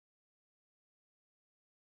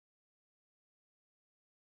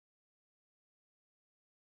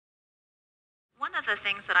One of the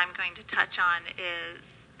things that I'm going to touch on is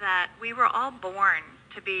that we were all born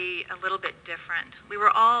to be a little bit different. We were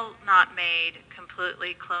all not made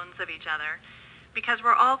completely clones of each other because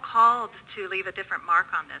we're all called to leave a different mark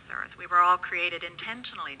on this earth. We were all created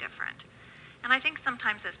intentionally different. And I think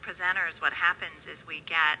sometimes as presenters what happens is we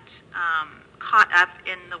get caught up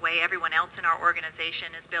in the way everyone else in our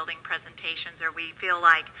organization is building presentations, or we feel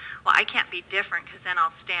like, well, I can't be different because then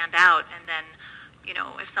I'll stand out, and then, you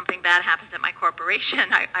know, if something bad happens at my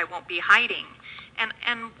corporation, I won't be hiding.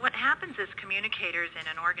 And what happens is communicators in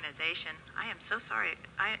an organization, I am so sorry,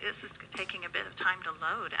 this is taking a bit of time to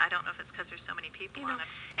load. I don't know if it's because there's so many people on it.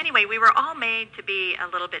 Anyway, we were all made to be a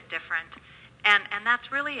little bit different, and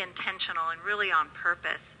that's really intentional and really on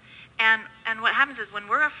purpose. And what happens is when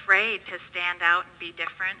we're afraid to stand out and be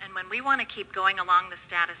different, and when we want to keep going along the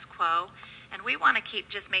status quo, and we want to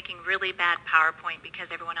keep just making really bad PowerPoint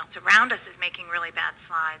because everyone else around us is making really bad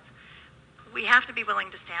slides, we have to be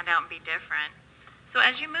willing to stand out and be different. So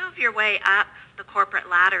as you move your way up the corporate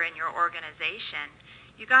ladder in your organization,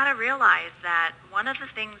 you got to realize that one of the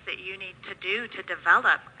things that you need to do to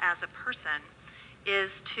develop as a person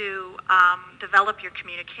is to develop your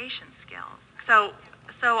communication skills. So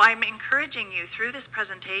I'm encouraging you through this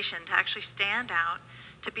presentation to actually stand out,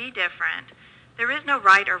 to be different. There is no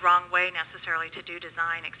right or wrong way necessarily to do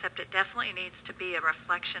design, except it definitely needs to be a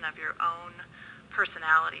reflection of your own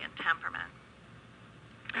personality and temperament.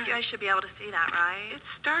 You guys should be able to see that, right? It's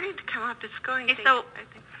starting to come up. It's going. Okay, so I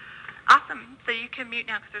think. Awesome. So you can mute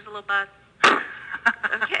now because there's a little buzz.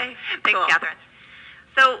 Okay. Thanks, cool. Catherine.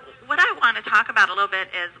 So what I want to talk about a little bit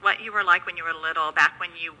is what you were like when you were little, back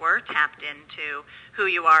when you were tapped into who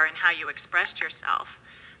you are and how you expressed yourself.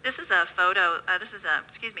 This is a photo. This is a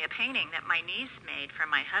painting that my niece made for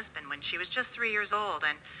my husband when she was just 3 years old.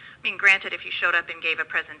 And I mean, granted, if you showed up and gave a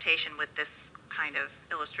presentation with this kind of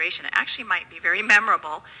illustration, it actually might be very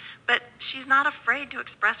memorable, but she's not afraid to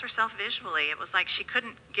express herself visually. It was like she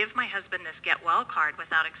couldn't give my husband this get well card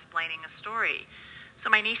without explaining a story. So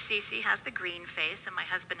my niece Cece has the green face and my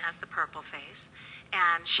husband has the purple face,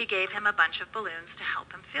 and she gave him a bunch of balloons to help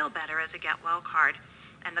him feel better as a get well card.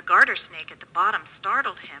 And the garter snake at the bottom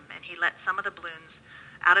startled him, and he let some of the balloons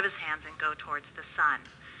out of his hands and go towards the sun.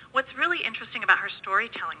 What's really interesting about her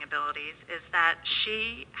storytelling abilities is that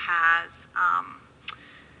she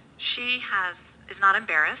is not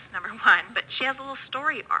embarrassed, number one, but she has a little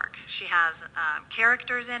story arc. She has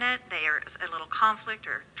characters in it. There's a little conflict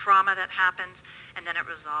or trauma that happens, and then it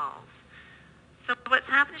resolves. So what's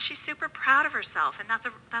happened is she's super proud of herself, and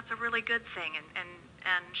that's a really good thing. And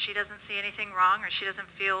she doesn't see anything wrong, or she doesn't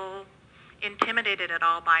feel intimidated at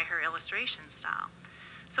all by her illustration style.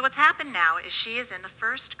 So what's happened now is she is in the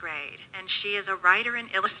first grade, and she is a writer and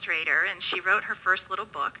illustrator, and she wrote her first little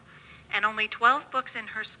book. And only 12 books in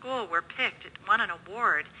her school were picked. It won an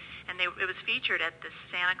award, and it was featured at the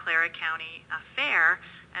Santa Clara County Fair,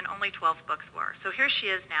 and only 12 books were. So here she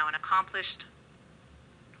is now, an accomplished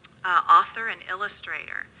author and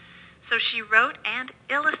illustrator. So she wrote and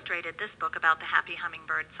illustrated this book about the happy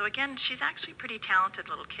hummingbird. So again, she's actually a pretty talented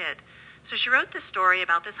little kid. So she wrote this story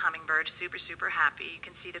about this hummingbird, super, super happy. You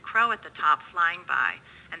can see the crow at the top flying by,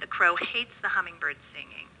 and the crow hates the hummingbird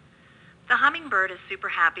singing. The hummingbird is super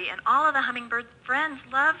happy, and all of the hummingbird's friends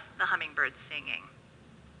love the hummingbird singing.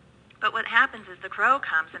 But what happens is the crow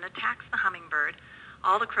comes and attacks the hummingbird.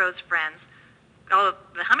 All of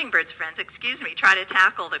the hummingbird's friends, try to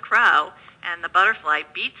tackle the crow, and the butterfly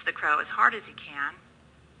beats the crow as hard as he can.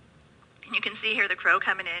 And you can see here the crow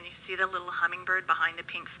coming in. You see the little hummingbird behind the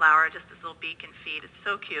pink flower, just this little beak and feet. It's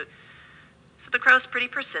so cute. So the crow's pretty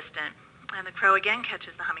persistent, and the crow again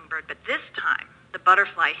catches the hummingbird, but this time the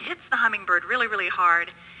butterfly hits the hummingbird really, really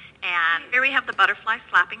hard, and here we have the butterfly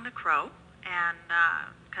slapping the crow, and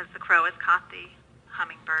because the crow has caught the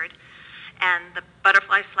hummingbird, and the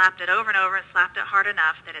butterfly slapped it over and over and slapped it hard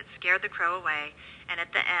enough that it scared the crow away, and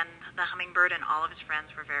at the end, the hummingbird and all of his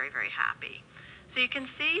friends were very, very happy. So you can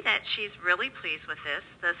see that she's really pleased with this.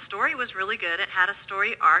 The story was really good. It had a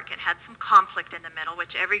story arc. It had some conflict in the middle,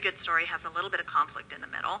 which every good story has a little bit of conflict in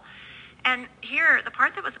the middle. And here, the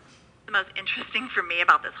part that was the most interesting for me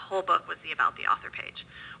about this whole book was the About the Author page,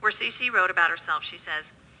 where Cece wrote about herself. She says,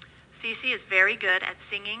 Cece is very good at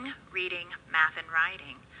singing, reading, math, and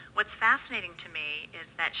writing. What's fascinating to me is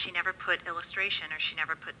that she never put illustration or she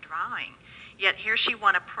never put drawing. Yet here she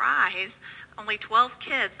won a prize. Only 12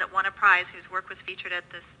 kids that won a prize whose work was featured at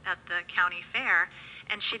the county fair,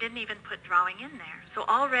 and she didn't even put drawing in there. So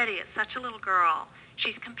already, as such a little girl,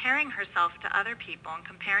 she's comparing herself to other people and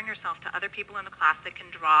comparing herself to other people in the class that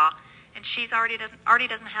can draw, and she's already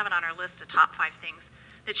doesn't have it on her list of top 5 things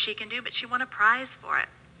that she can do, but she won a prize for it.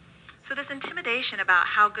 So this intimidation about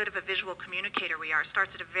how good of a visual communicator we are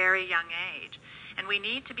starts at a very young age. And we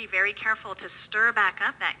need to be very careful to stir back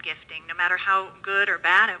up that gifting, no matter how good or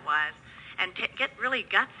bad it was, and get really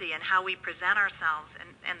gutsy in how we present ourselves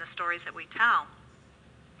and the stories that we tell.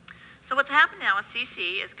 So what's happened now is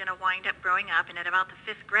Cece is going to wind up growing up, and at about the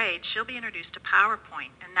 5th grade, she'll be introduced to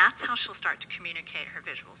PowerPoint, and that's how she'll start to communicate her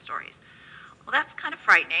visual stories. Well, that's kind of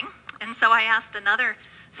frightening, and so I asked another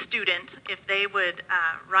student if they would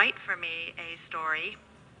write for me a story,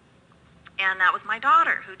 and that was my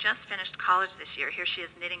daughter, who just finished college this year. Here she is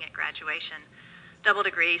knitting at graduation, double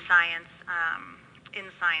degree science, in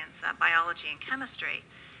science, biology and chemistry.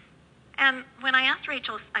 And when I asked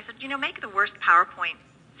Rachel, I said, make the worst PowerPoint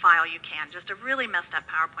file you can, just a really messed up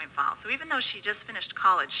PowerPoint file. So even though she just finished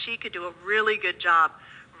college, she could do a really good job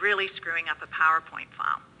really screwing up a PowerPoint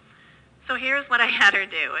file. So here's what I had her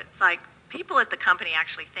do. It's like people at the company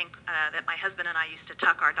actually think that my husband and I used to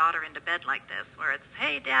tuck our daughter into bed like this, where it's,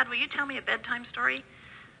 hey, Dad, will you tell me a bedtime story?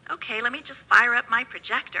 Okay, let me just fire up my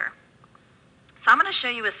projector. So I'm going to show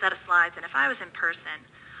you a set of slides, and if I was in person,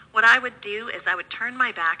 what I would do is I would turn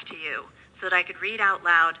my back to you so that I could read out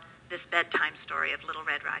loud this bedtime story of Little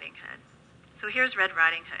Red Riding Hood. So here's Red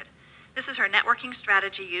Riding Hood. This is her networking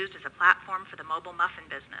strategy used as a platform for the mobile muffin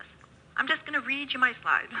business. I'm just going to read you my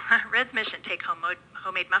slides. Red's mission: take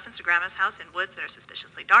homemade muffins to Grandma's house in woods that are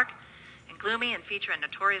suspiciously dark and gloomy and feature a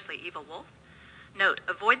notoriously evil wolf. Note: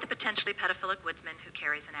 avoid the potentially pedophilic woodsman who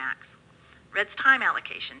carries an axe. Red's time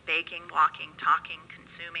allocation: baking, walking, talking,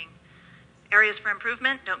 consuming. Areas for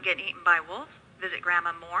improvement: don't get eaten by wolves. Visit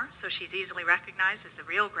Grandma more so she's easily recognized as the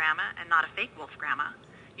real Grandma and not a fake wolf Grandma.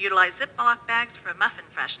 Utilize Ziploc bags for muffin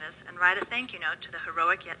freshness and write a thank you note to the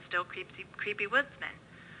heroic yet still creepy woodsman.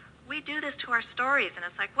 We do this to our stories, and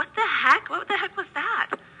it's like, what the heck? What the heck was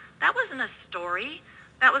that? That wasn't a story.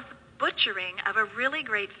 That was the butchering of a really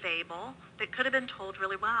great fable that could have been told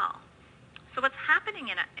really well. So what's happening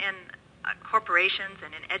in corporations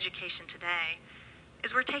and in education today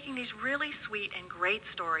is we're taking these really sweet and great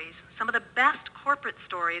stories, some of the best corporate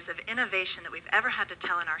stories of innovation that we've ever had to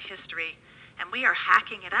tell in our history, and we are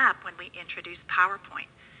hacking it up when we introduce PowerPoint.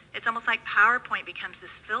 It's almost like PowerPoint becomes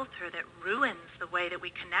this filter that ruins the way that we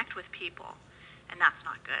connect with people, and that's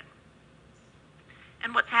not good.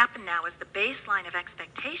 And what's happened now is the baseline of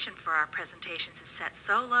expectation for our presentations is set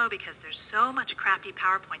so low because there's so much crappy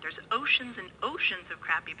PowerPoint. There's oceans and oceans of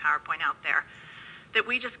crappy PowerPoint out there that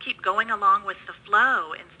we just keep going along with the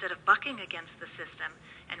flow instead of bucking against the system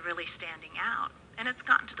and really standing out. And it's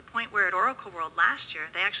gotten to the point where at Oracle World last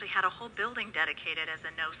year, they actually had a whole building dedicated as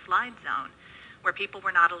a no-slide zone where people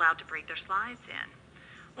were not allowed to bring their slides in.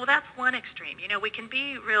 Well, that's one extreme. We can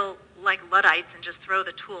be real like Luddites and just throw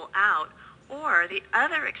the tool out. Or the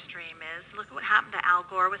other extreme is, look at what happened to Al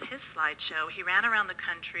Gore with his slideshow. He ran around the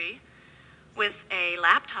country with a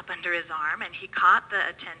laptop under his arm, and he caught the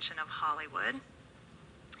attention of Hollywood.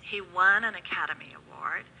 He won an Academy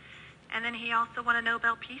Award, and then he also won a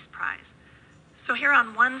Nobel Peace Prize. So here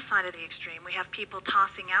on one side of the extreme, we have people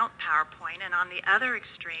tossing out PowerPoint, and on the other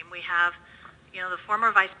extreme, we have the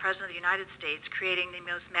former Vice President of the United States creating the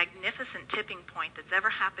most magnificent tipping point that's ever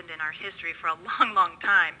happened in our history for a long, long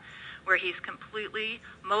time, where he's completely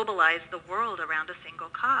mobilized the world around a single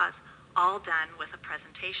cause, all done with a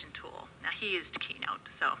presentation tool. Now, he used Keynote,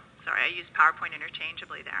 so sorry, I used PowerPoint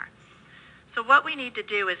interchangeably there. So what we need to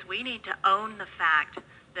do is we need to own the fact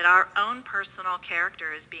that our own personal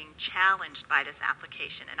character is being challenged by this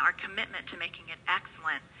application, and our commitment to making it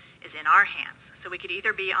excellent is in our hands. So we could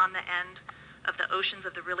either be on the end of the oceans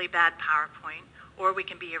of the really bad PowerPoint, or we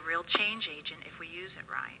can be a real change agent if we use it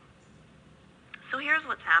right. So here's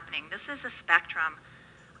what's happening. This is a spectrum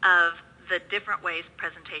of the different ways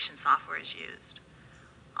presentation software is used.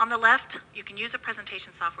 On the left, you can use a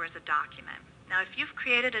presentation software as a document. Now, if you've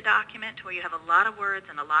created a document where you have a lot of words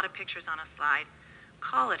and a lot of pictures on a slide,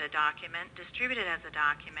 call it a document, distribute it as a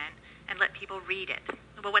document, and let people read it.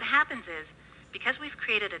 But what happens is, because we've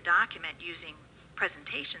created a document using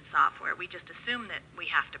presentation software, we just assume that we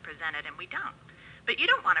have to present it, and we don't. But you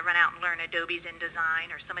don't want to run out and learn Adobe's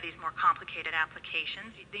InDesign or some of these more complicated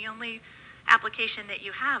applications. The only application that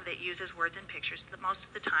you have that uses words and pictures most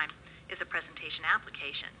of the time is a presentation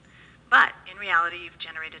application. But in reality, you've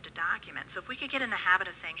generated a document. So if we could get in the habit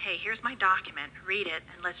of saying, hey, here's my document, read it,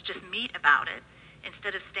 and let's just meet about it,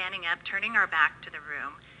 instead of standing up, turning our back to the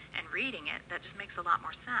room, and reading it, that just makes a lot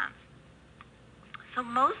more sense. So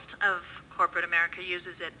most of corporate America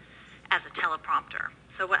uses it as a teleprompter.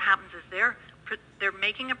 So what happens is they're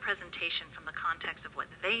making a presentation from the context of what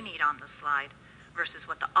they need on the slide versus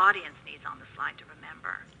what the audience needs on the slide to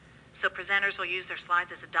remember. So presenters will use their slides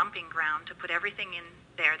as a dumping ground to put everything in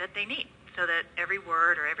there that they need, so that every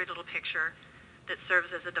word or every little picture that serves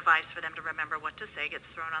as a device for them to remember what to say gets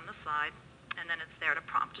thrown on the slide, and then it's there to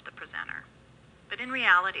prompt the presenter. But in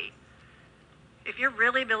reality, if you're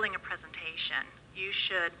really building a presentation, you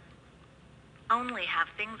should only have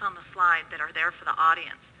things on the slide that are there for the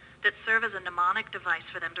audience, that serve as a mnemonic device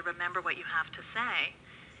for them to remember what you have to say.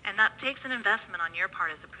 And that takes an investment on your part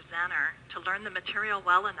as a presenter to learn the material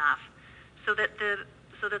well enough so that the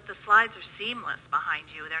slides are seamless behind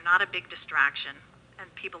you. They're not a big distraction, and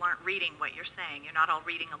people aren't reading what you're saying. You're not all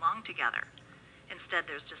reading along together. Instead,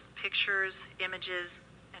 there's just pictures, images,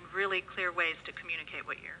 and really clear ways to communicate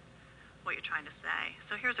what you're trying to say.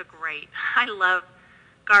 So here's a great, I love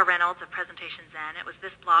Gar Reynolds of Presentation Zen. It was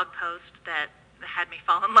this blog post that had me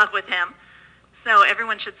fall in love with him. So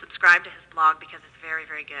everyone should subscribe to his blog because it's very,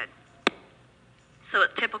 very good. So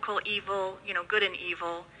it's typical evil, good and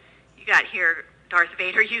evil. You got here Darth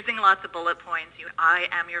Vader using lots of bullet points. I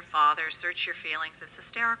am your father, search your feelings. It's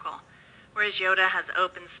hysterical. Whereas Yoda has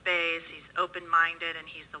open space, he's open-minded, and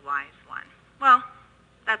he's the wise one. Well,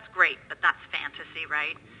 that's great, but that's fantasy,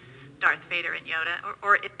 right? Darth Vader and Yoda,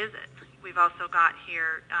 or is it? We've also got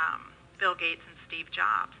here Bill Gates and Steve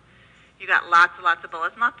Jobs. You got lots and lots of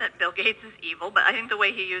bullets. Not that Bill Gates is evil, but I think the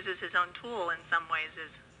way he uses his own tool in some ways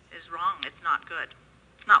is wrong. It's not good.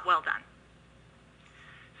 It's not well done.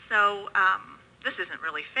 So this isn't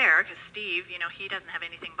really fair because Steve, he doesn't have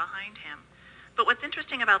anything behind him. But what's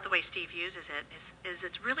interesting about the way Steve uses it is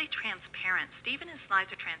it's really transparent. Steve and his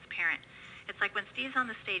slides are transparent. It's like when Steve's on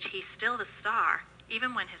the stage, he's still the star,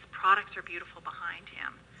 even when his products are beautiful behind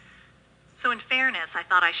him. So in fairness, I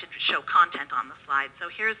thought I should show content on the slide. So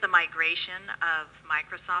here's the migration of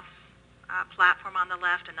Microsoft's platform on the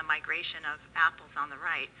left and the migration of Apple's on the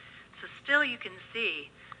right. So still you can see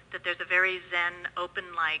that there's a very Zen,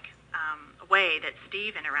 open-like way that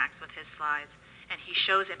Steve interacts with his slides, and he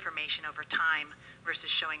shows information over time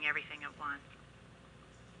versus showing everything at once.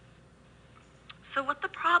 So what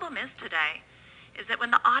the problem is today is that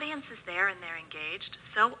when the audience is there and they're engaged,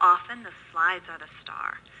 so often the slides are the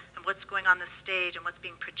star. And what's going on the stage and what's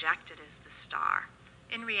being projected is the star.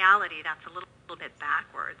 In reality, that's a little bit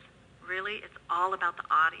backwards. Really, it's all about the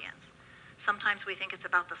audience. Sometimes we think it's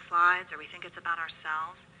about the slides or we think it's about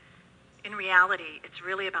ourselves. In reality, it's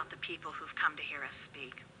really about the people who've come to hear us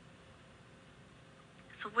speak.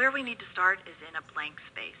 So where we need to start is in a blank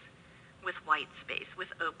space, with white space,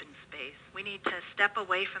 with open space. We need to step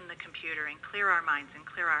away from the computer and clear our minds and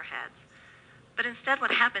clear our heads. But instead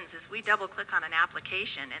what happens is we double-click on an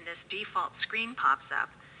application and this default screen pops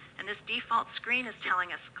up. And this default screen is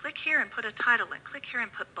telling us, click here and put a title and click here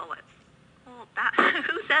and put bullets. Well,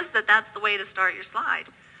 who says that that's the way to start your slide?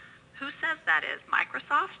 Who says that is?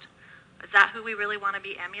 Microsoft? Is that who we really want to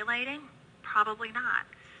be emulating? Probably not.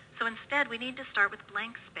 So instead, we need to start with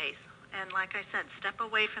blank space. And like I said, step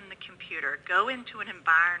away from the computer. Go into an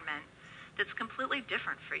environment that's completely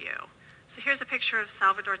different for you. So here's a picture of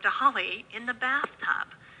Salvador Dali in the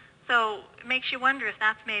bathtub. So it makes you wonder if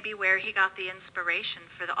that's maybe where he got the inspiration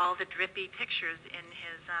for all the drippy pictures in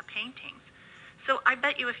his paintings. So I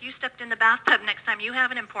bet you if you stepped in the bathtub next time you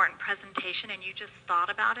have an important presentation and you just thought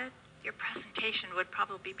about it, your presentation would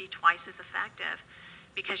probably be twice as effective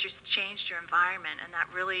because you've changed your environment, and that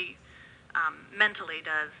really mentally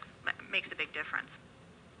makes a big difference.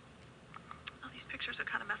 Oh, these pictures are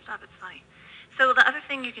kind of messed up. It's funny. So the other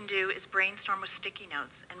thing you can do is brainstorm with sticky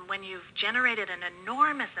notes. And when you've generated an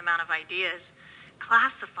enormous amount of ideas,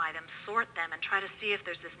 classify them, sort them, and try to see if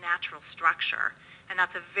there's this natural structure. And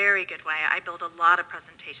that's a very good way. I build a lot of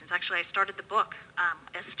presentations. Actually, I started the book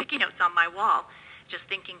as sticky notes on my wall, just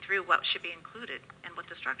thinking through what should be included and what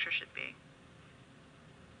the structure should be.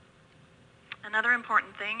 Another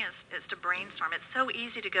important thing is to brainstorm. It's so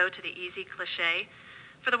easy to go to the easy cliche.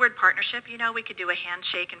 For the word partnership, we could do a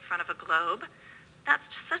handshake in front of a globe. That's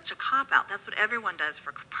such a cop-out. That's what everyone does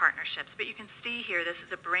for partnerships. But you can see here, this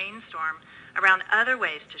is a brainstorm around other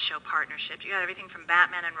ways to show partnerships. You got everything from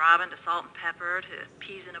Batman and Robin to salt and pepper to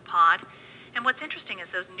peas in a pod. And what's interesting is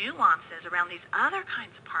those nuances around these other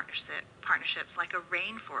kinds of partnerships, like a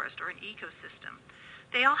rainforest or an ecosystem.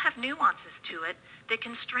 They all have nuances to it that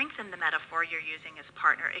can strengthen the metaphor you're using as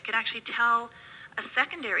partner. It could actually tell a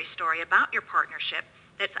secondary story about your partnership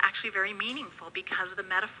that's actually very meaningful because of the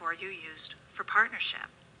metaphor you used for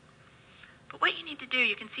partnership. But what you need to do,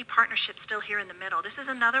 you can see partnership still here in the middle. This is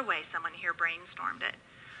another way someone here brainstormed it.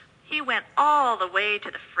 He went all the way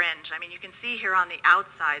to the fringe. I mean, you can see here on the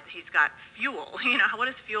outside he's got fuel. What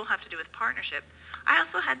does fuel have to do with partnership? I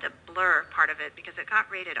also had to blur part of it because it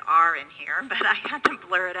got rated R in here, but I had to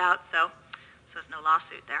blur it out, so so there's no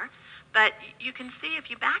lawsuit there. But you can see if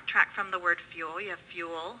you backtrack from the word fuel, you have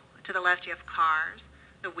fuel. To the left, you have cars,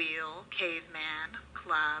 the wheel, caveman,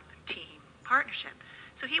 club, team, partnership.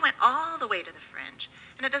 So he went all the way to the fringe.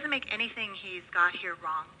 And it doesn't make anything he's got here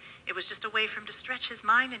wrong. It was just a way for him to stretch his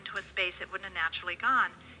mind into a space it wouldn't have naturally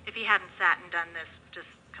gone if he hadn't sat and done this just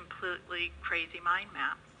completely crazy mind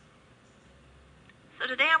map. So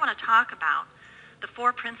today I want to talk about the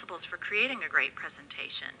 4 principles for creating a great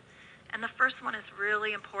presentation. And the first one is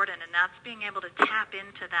really important, and that's being able to tap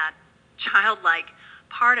into that childlike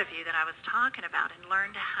part of you that I was talking about and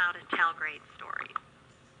learn how to tell great stories.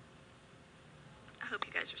 I hope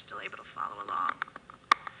you guys are still able to follow along.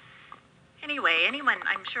 Anyway, anyone,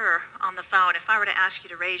 I'm sure, on the phone, if I were to ask you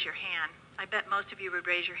to raise your hand, I bet most of you would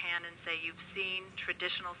raise your hand and say you've seen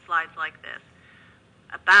traditional slides like this.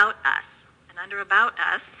 About us. And under About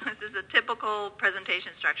Us, this is a typical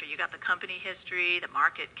presentation structure. You got the company history, the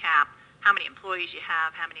market cap, how many employees you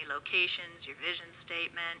have, how many locations, your vision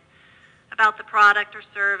statement, about the product or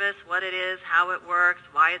service, what it is, how it works,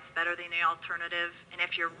 why it's better than the alternative. And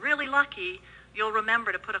if you're really lucky, you'll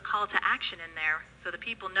remember to put a call to action in there so that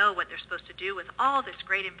people know what they're supposed to do with all this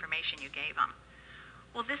great information you gave them.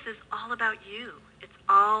 Well, this is all about you. It's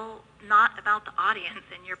all not about the audience,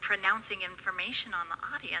 and you're pronouncing information on the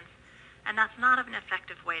audience, and that's not an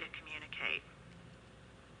effective way to communicate.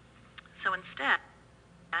 So instead,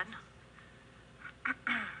 I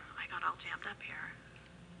got all jammed up here.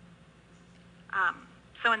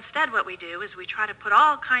 So instead what we do is we try to put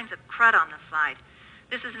all kinds of crud on the slide.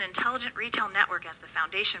 This is an intelligent retail network as the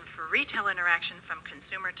foundation for retail interaction from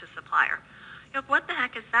consumer to supplier. You know, what the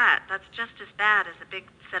heck is that? That's just as bad as a big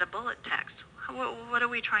set of bullet text. What are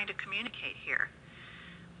we trying to communicate here?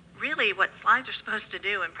 Really, what slides are supposed to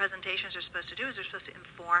do and presentations are supposed to do is they're supposed to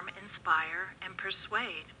inform, inspire, and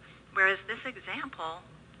persuade, whereas this example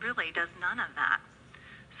really does none of that.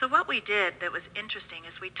 So what we did that was interesting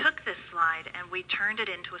is we took this slide and we turned it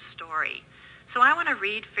into a story. So I want to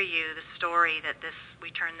read for you the story that we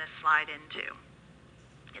turned this slide into.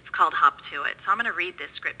 It's called Hop to It. So I'm going to read this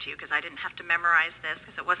script to you because I didn't have to memorize this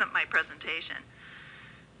because it wasn't my presentation.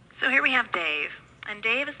 So here we have Dave. And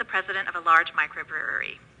Dave is the president of a large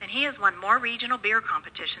microbrewery. And he has won more regional beer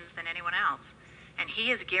competitions than anyone else. And he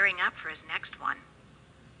is gearing up for his next one,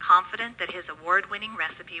 confident that his award-winning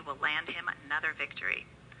recipe will land him another victory.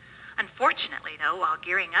 Unfortunately, though, while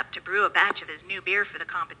gearing up to brew a batch of his new beer for the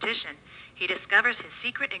competition, he discovers his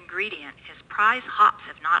secret ingredient, his prize hops,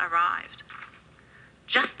 have not arrived.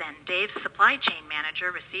 Just then, Dave's supply chain manager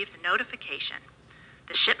receives a notification.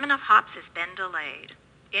 The shipment of hops has been delayed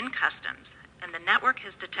in customs, and the network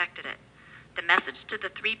has detected it. The message to the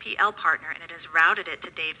 3PL partner, and it has routed it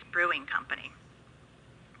to Dave's brewing company.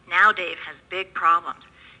 Now Dave has big problems.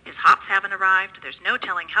 His hops haven't arrived. There's no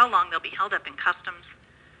telling how long they'll be held up in customs.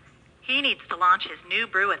 He needs to launch his new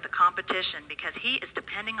brew at the competition because he is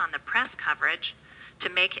depending on the press coverage to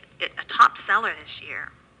make it a top seller this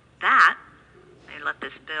year. That, they let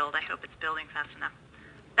this build, I hope it's building fast enough.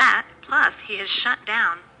 That, plus he has shut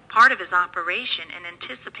down part of his operation in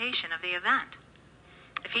anticipation of the event.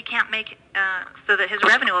 If he can't make, so that his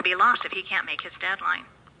revenue will be lost if he can't make his deadline.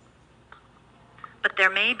 But there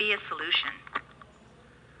may be a solution.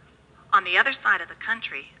 On the other side of the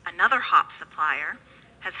country, another hop supplier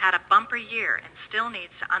has had a bumper year and still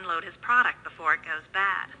needs to unload his product before it goes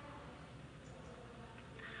bad.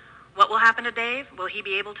 What will happen to Dave? Will he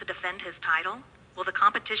be able to defend his title? Will the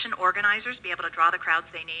competition organizers be able to draw the crowds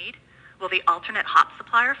they need? Will the alternate hop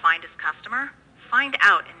supplier find his customer? Find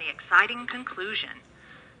out in the exciting conclusion.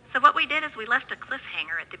 So what we did is we left a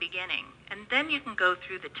cliffhanger at the beginning, and then you can go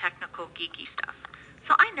through the technical geeky stuff.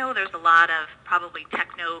 So I know there's a lot of probably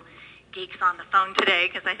techno geeks on the phone today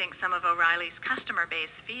because I think some of O'Reilly's customer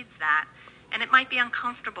base feeds that, and it might be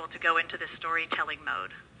uncomfortable to go into the storytelling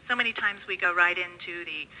mode. So many times we go right into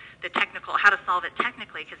the technical, how to solve it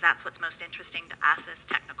technically, because that's what's most interesting to us as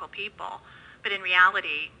technical people. But in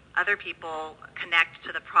reality, other people connect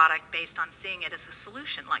to the product based on seeing it as a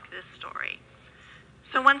solution, like this story.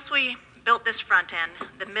 So once we built this front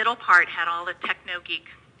end, the middle part had all the techno-geek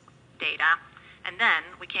data, and then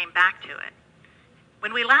we came back to it.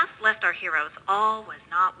 When we last left our heroes, all was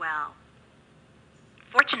not well.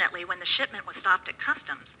 Fortunately, when the shipment was stopped at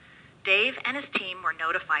customs, Dave and his team were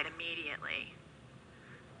notified immediately.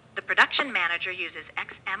 The production manager uses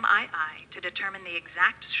XMII to determine the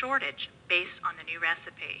exact shortage based on the new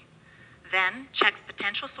recipe, then checks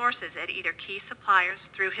potential sources at either key suppliers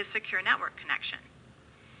through his secure network connection.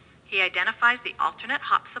 He identifies the alternate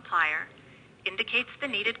hop supplier, indicates the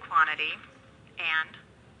needed quantity and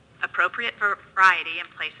appropriate variety, and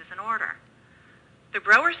places an order. The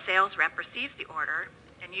grower's sales rep receives the order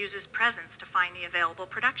and uses presence to find the available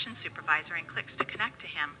production supervisor and clicks to connect to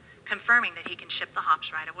him, confirming that he can ship the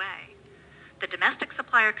hops right away. The domestic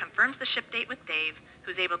supplier confirms the ship date with Dave,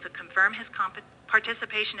 who's able to confirm his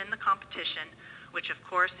participation in the competition, which of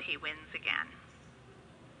course he wins again.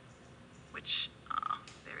 Which,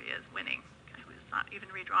 there he is, winning. I was not even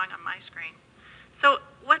redrawing on my screen. So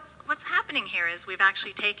what's happening here is we've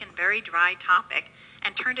actually taken a very dry topic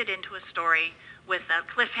and turned it into a story with a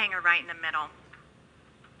cliffhanger right in the middle.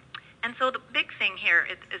 And so the big thing here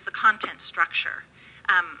is the content structure.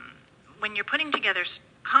 When you're putting together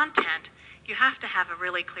content, you have to have a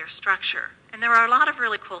really clear structure. And there are a lot of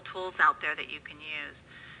really cool tools out there that you can use.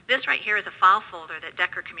 This right here is a file folder that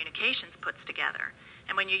Decker Communications puts together.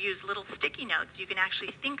 And when you use little sticky notes, you can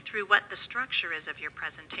actually think through what the structure is of your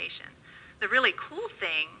presentation. The really cool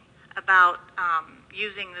thing about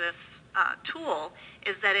using this tool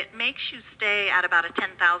is that it makes you stay at about a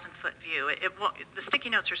 10,000-foot view. The sticky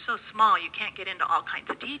notes are so small you can't get into all kinds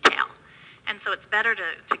of detail. And so it's better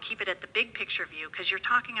to keep it at the big picture view because you're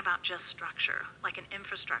talking about just structure, like an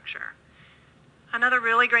infrastructure. Another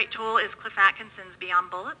really great tool is Cliff Atkinson's Beyond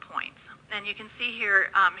Bullet Points. And you can see here,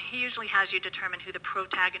 he usually has you determine who the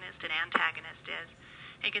protagonist and antagonist is.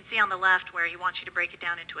 And you can see on the left where he wants you to break it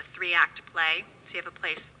down into a 3-act play. So you have a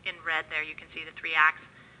place in red there, you can see the 3 acts.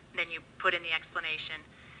 Then you put in the explanation,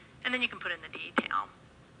 and then you can put in the detail.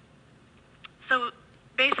 So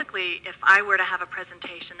basically, if I were to have a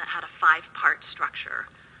presentation that had a 5-part structure,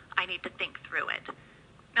 I need to think through it.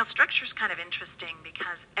 Now, structure is kind of interesting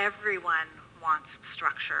because everyone wants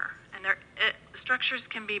structure. And structures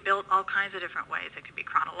can be built all kinds of different ways. It can be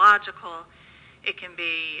chronological. It can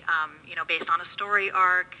be based on a story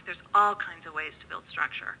arc. There's all kinds of ways to build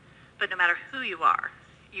structure. But no matter who you are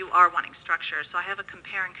wanting structure. So I have a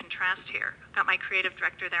compare and contrast here. I've got my creative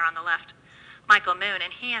director there on the left, Michael Moon,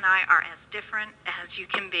 and he and I are as different as you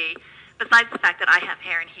can be. Besides the fact that I have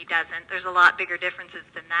hair and he doesn't, there's a lot bigger differences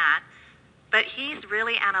than that. But he's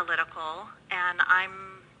really analytical, and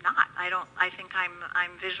I'm not. I think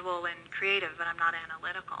I'm visual and creative, but I'm not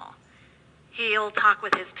analytical. He'll talk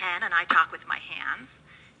with his pen, and I talk with my hands.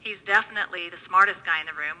 He's definitely the smartest guy in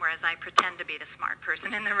the room, whereas I pretend to be the smart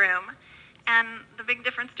person in the room. And the big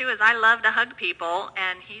difference, too, is I love to hug people,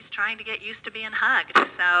 and he's trying to get used to being hugged.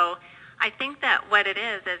 So I think that what it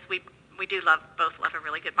is we do both love a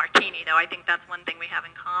really good martini, though. I think that's one thing we have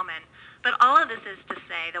in common. But all of this is to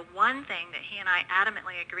say the one thing that he and I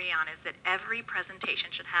adamantly agree on is that every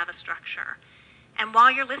presentation should have a structure. And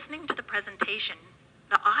while you're listening to the presentation,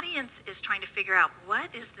 the audience is trying to figure out,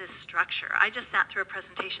 what is this structure? I just sat through a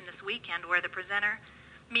presentation this weekend where the presenter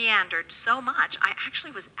meandered so much. I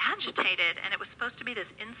actually was agitated, and it was supposed to be this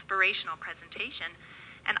inspirational presentation,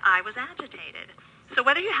 and I was agitated. So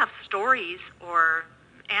whether you have stories or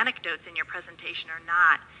anecdotes in your presentation or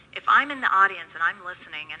not, if I'm in the audience and I'm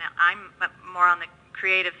listening, and I'm more on the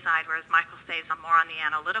creative side, whereas Michael says I'm more on the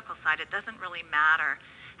analytical side, it doesn't really matter.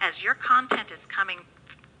 As your content is coming,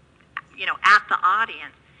 at the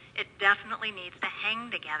audience, it definitely needs to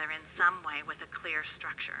hang together in some way with a clear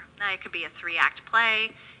structure. Now, it could be a 3-act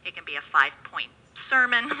play, it can be a 5-point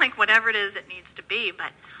sermon, like whatever it is it needs to be,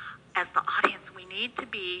 but as the audience, we need to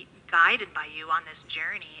be guided by you on this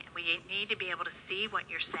journey, and we need to be able to see what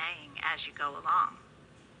you're saying as you go along.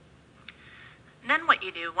 And then what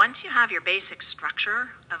you do, once you have your basic structure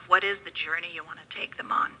of what is the journey you want to take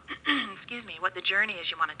them on, what the journey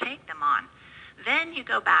is you want to take them on, then you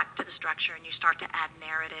go back to the structure and you start to add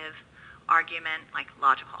narrative, argument, like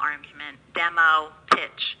logical argument, demo,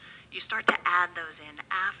 pitch. You start to add those in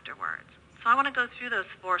afterwards. So I want to go through those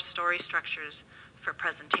 4 story structures for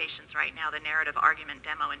presentations right now, the narrative, argument,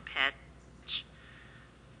 demo, and pitch.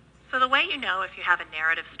 So the way you know if you have a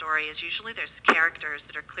narrative story is usually there's characters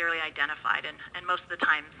that are clearly identified, and most of the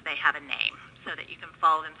times they have a name so that you can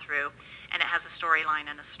follow them through, and it has a storyline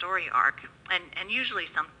and a story arc. And usually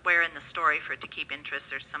somewhere in the story, for it to keep interest,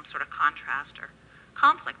 there's some sort of contrast or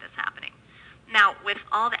conflict that's happening. Now, with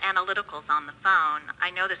all the analyticals on the phone,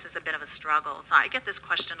 I know this is a bit of a struggle. So I get this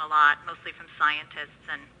question a lot, mostly from scientists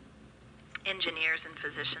and engineers and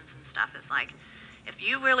physicians and stuff. Is like, if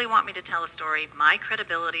you really want me to tell a story, my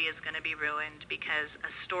credibility is going to be ruined because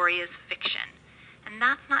a story is fiction. And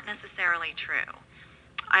that's not necessarily true.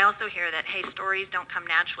 I also hear that, hey, stories don't come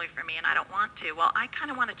naturally for me and I don't want to. Well, I kind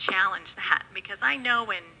of want to challenge that, because I know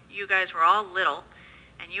when you guys were all little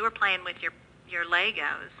and you were playing with your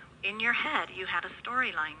Legos, in your head you had a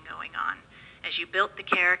storyline going on. As you built the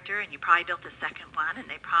character, and you probably built a second one, and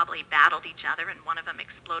they probably battled each other, and one of them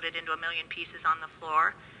exploded into a million pieces on the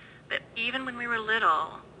floor. But even when we were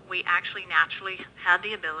little, we actually naturally had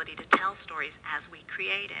the ability to tell stories as we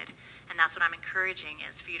created. And that's what I'm encouraging,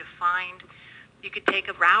 is for you to find, you could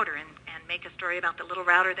take a router and make a story about the little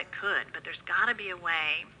router that could, but there's got to be a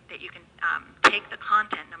way that you can take the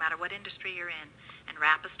content, no matter what industry you're in, and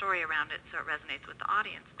wrap a story around it so it resonates with the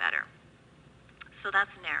audience better. So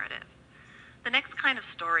that's narrative. The next kind of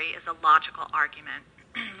story is a logical argument.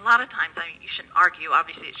 A lot of times, you shouldn't argue.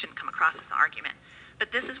 Obviously, it shouldn't come across as an argument.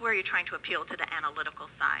 But this is where you're trying to appeal to the analytical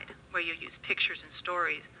side, where you use pictures and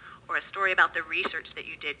stories, or a story about the research that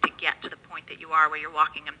you did to get to the point that you are, where you're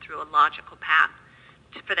walking them through a logical path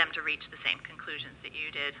for them to reach the same conclusions that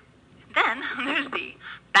you did. Then there's the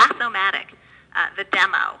bathomatic, the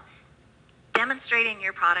demo. Demonstrating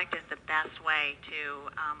your product is the best way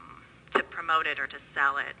to promote it or to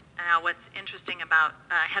sell it. Now, what's interesting about,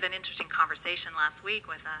 I had an interesting conversation last week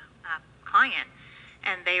with a client,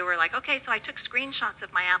 and they were like, okay, so I took screenshots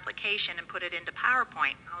of my application and put it into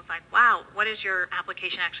PowerPoint. I was like, wow, what does your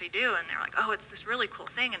application actually do? And they're like, oh, it's this really cool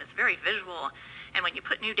thing, and it's very visual. And when you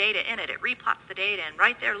put new data in it, it replots the data, and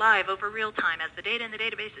right there live over real time, as the data in the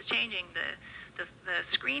database is changing, the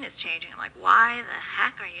screen is changing. I'm like, why the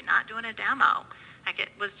heck are you not doing a demo? Like, it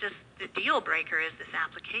was just, the deal breaker is this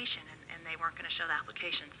application, and they weren't going to show the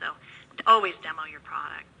application. So always demo your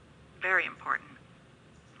product. Very important.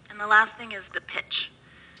 And the last thing is the pitch.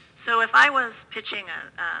 So if I was pitching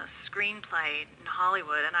a screenplay in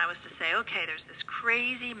Hollywood, and I was to say, okay, there's this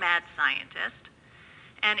crazy mad scientist,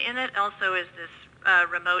 and in it also is this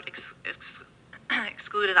remote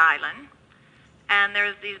excluded island, and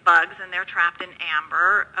there's these bugs, and they're trapped in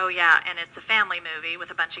amber. Oh, yeah, and it's a family movie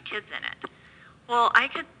with a bunch of kids in it. Well, I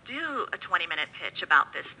could do a 20-minute pitch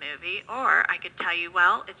about this movie, or I could tell you,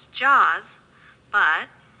 well, it's Jaws, but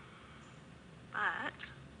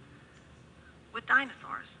with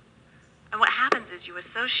dinosaurs. And what happens is you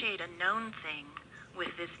associate a known thing with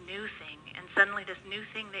this new thing, and suddenly this new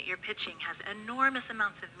thing that you're pitching has enormous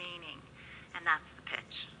amounts of meaning, and that's the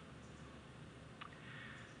pitch.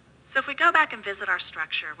 So if we go back and visit our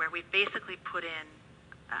structure, where we've basically put in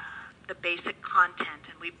the basic content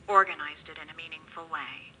and we've organized it in a meaningful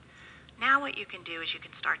way, now what you can do is you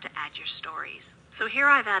can start to add your stories. So here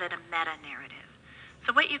I've added a meta-narrative.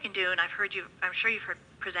 So what you can do, and I'm sure you've heard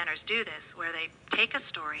presenters do this, where they take a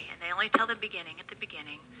story and they only tell the beginning at the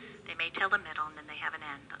beginning. They may tell the middle, and then they have an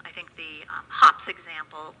end. I think the hops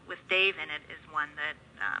example with Dave in it is one that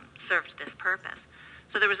served this purpose.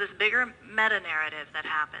 So there was this bigger meta-narrative that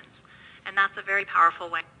happens, and that's a very powerful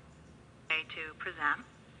way to present.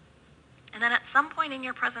 And then at some point in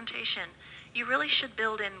your presentation, you really should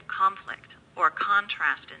build in conflict or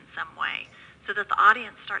contrast in some way, so that the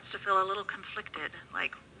audience starts to feel a little conflicted,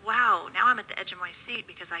 like, wow, now I'm at the edge of my seat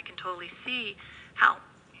because I can totally see how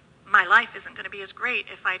my life isn't going to be as great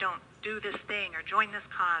if I don't do this thing or join this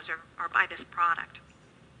cause or buy this product.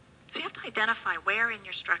 So you have to identify where in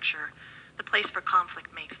your structure the place for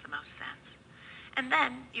conflict makes the most sense. And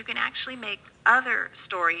then you can actually make other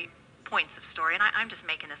points of story, and I'm just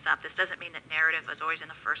making this up. This doesn't mean that narrative is always in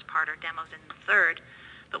the first part or demos in the third.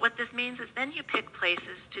 But what this means is then you pick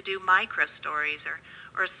places to do micro stories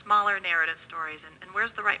or smaller narrative stories, and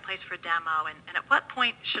where's the right place for demo, and at what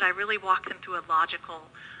point should I really walk them through a logical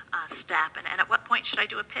step, and at what point should I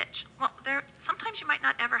do a pitch? Well, sometimes you might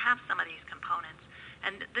not ever have some of these components,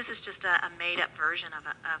 and this is just a made-up version of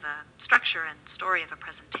a structure and story of a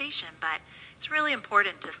presentation, but it's really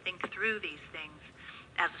important to think through these things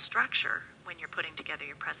as a structure when you're putting together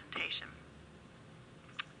your presentation.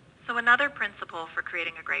 So another principle for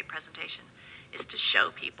creating a great presentation is to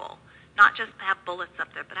show people, not just have bullets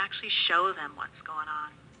up there, but actually show them what's going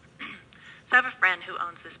on. So I have a friend who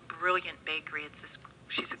owns this brilliant bakery.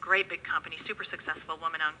 She's a great big company, super successful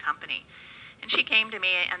woman-owned company. And she came to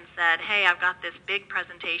me and said, hey, I've got this big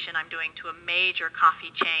presentation I'm doing to a major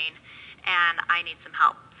coffee chain, and I need some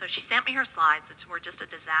help. So she sent me her slides, which were just a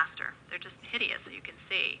disaster. They're just hideous, as you can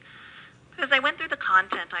see. As I went through the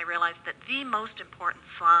content, I realized that the most important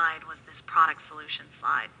slide was this product solution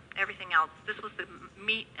slide. Everything else, this was the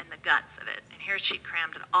meat and the guts of it. And here she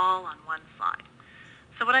crammed it all on one slide.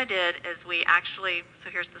 So what I did is so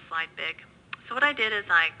here's the slide big. So what I did is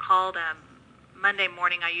I called Monday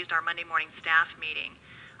morning, I used our Monday morning staff meeting.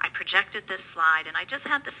 I projected this slide, and I just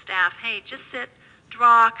had the staff, hey, just sit,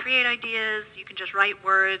 draw, create ideas. You can just write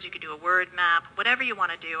words. You can do a word map, whatever you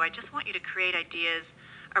want to do. I just want you to create ideas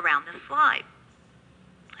around this slide.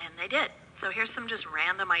 And they did. So here's some just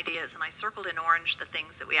random ideas, and I circled in orange the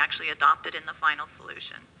things that we actually adopted in the final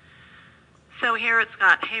solution. So here it's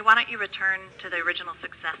got, hey, why don't you return to the original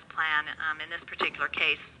success plan? In this particular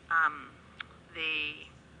case, the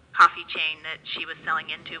coffee chain that she was selling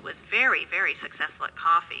into was very, very successful at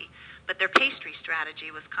coffee, but their pastry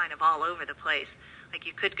strategy was kind of all over the place. Like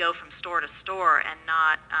you could go from store to store and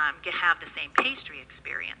not have the same pastry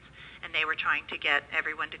experience. And they were trying to get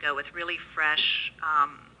everyone to go with really fresh,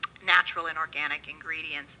 natural and organic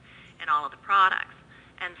ingredients in all of the products.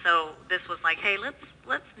 And so this was like, hey, let's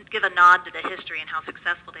give a nod to the history and how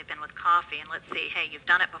successful they've been with coffee, and let's see, hey, you've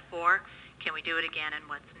done it before, can we do it again, and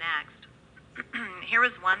what's next? Here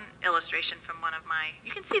was one illustration from one of my,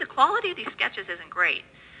 you can see the quality of these sketches isn't great,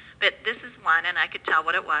 but this is one, and I could tell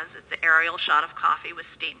what it was. It's the aerial shot of coffee with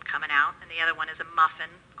steam coming out, and the other one is a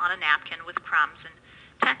muffin on a napkin with crumbs and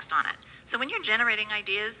text on it. So when you're generating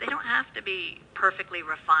ideas, they don't have to be perfectly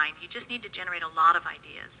refined. You just need to generate a lot of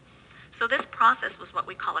ideas. So this process was what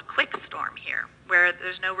we call a quick storm here, where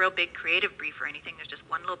there's no real big creative brief or anything. There's just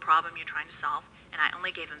one little problem you're trying to solve, and I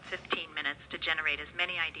only gave them 15 minutes to generate as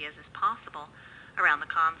many ideas as possible around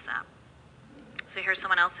the concept. So here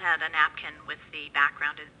someone else had a napkin with the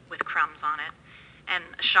background with crumbs on it, and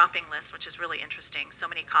a shopping list, which is really interesting. So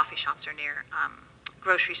many coffee shops are near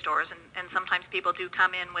grocery stores, and sometimes people do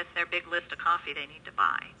come in with their big list of coffee they need to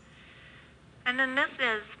buy. And then this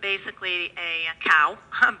is basically a cow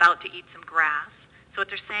about to eat some grass. So what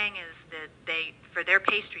they're saying is that for their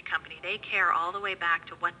pastry company, they care all the way back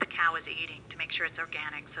to what the cow is eating to make sure it's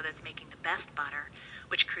organic, so that it's making the best butter,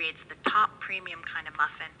 which creates the top premium kind of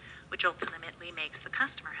muffin, which ultimately makes the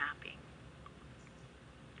customer happy.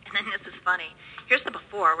 And then this is funny. Here's the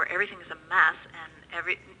before, where everything is a mess and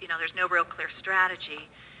there's no real clear strategy.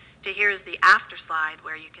 To here is the after slide,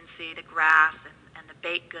 where you can see the grass and the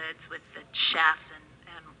baked goods with the chefs, and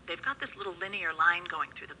they've got this little linear line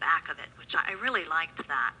going through the back of it, which I really liked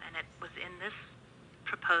that, and it was in this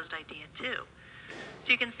proposed idea too. So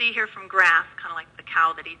you can see here from grass, kind of like the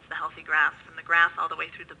cow that eats the healthy grass, from the grass all the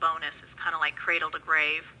way through the bonus is kind of like cradle to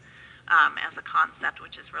grave as a concept,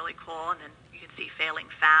 which is really cool. And then you can see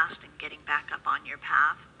failing fast and getting back up on your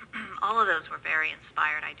path. All of those were very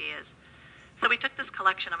inspired ideas. So we took this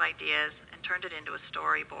collection of ideas and turned it into a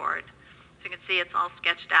storyboard. So you can see it's all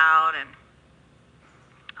sketched out, and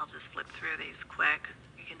I'll just flip through these quick.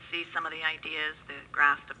 You can see some of the ideas, the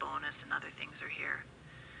grass to bonus and other things are here.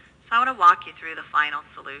 So I want to walk you through the final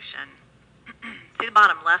solution. See the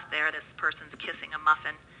bottom left there, this person's kissing a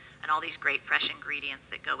muffin, and all these great fresh ingredients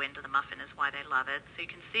that go into the muffin is why they love it. So you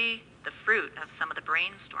can see the fruit of some of the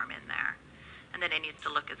brainstorm in there, and then it needs to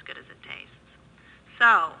look as good as it tastes.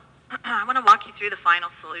 So I want to walk you through the final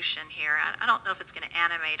solution here. I don't know if it's going to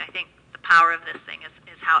animate. I think the power of this thing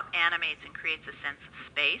is how it animates and creates a sense of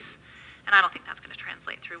space. And I don't think that's going to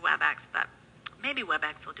translate through WebEx, but maybe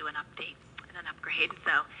WebEx will do an update and an upgrade.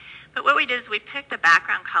 But what we did is we picked a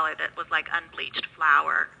background color that was like unbleached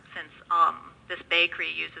flour, since this bakery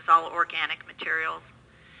uses all organic materials.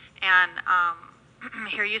 And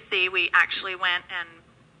here you see we actually went and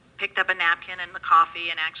picked up a napkin and the coffee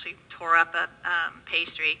and actually tore up a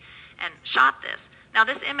pastry and shot this. Now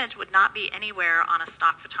this image would not be anywhere on a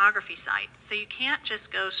stock photography site, so you can't just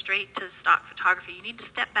go straight to stock photography. You need to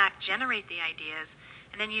step back, generate the ideas,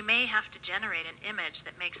 and then you may have to generate an image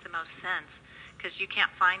that makes the most sense, because you can't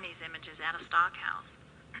find these images at a stock house.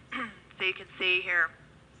 So you can see here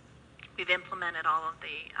we've implemented all of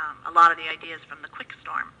a lot of the ideas from the quick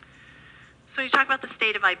storm. So you talk about the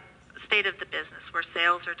state of the business, where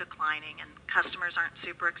sales are declining and customers aren't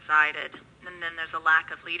super excited, and then there's a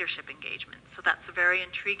lack of leadership engagement. So that's a very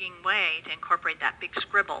intriguing way to incorporate that big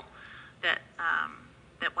scribble that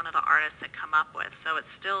one of the artists had come up with. So it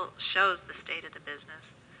still shows the state of the business.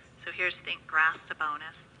 So here's think grass to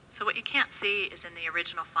bonus. So what you can't see is in the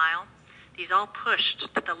original file, these all pushed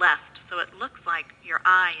to the left, so it looks like your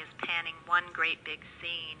eye is panning one great big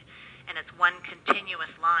scene, and it's one continuous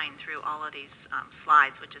line through all of these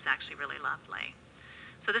slides, which is actually really lovely.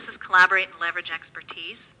 So this is collaborate and leverage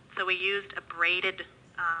expertise. So we used a braided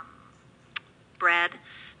bread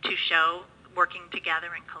to show working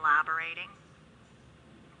together and collaborating.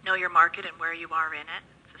 Know your market and where you are in it.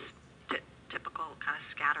 It's a typical kind of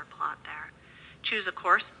scatter plot there. Choose a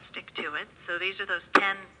course and stick to it. So these are those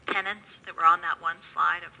 10 tenets that were on that one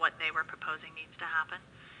slide of what they were proposing needs to happen.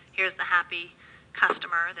 Here's the happy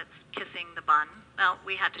customer that's kissing the bun. Well,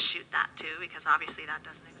 we had to shoot that too, because obviously that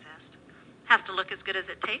doesn't exist. Has to look as good as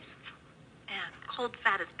it tastes. And cold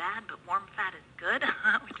fat is bad, but warm fat is good,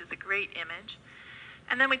 which is a great image.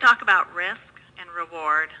 And then we talk about risk and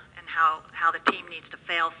reward, and how the team needs to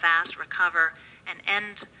fail fast, recover, and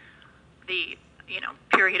end the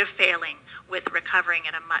period of failing with recovering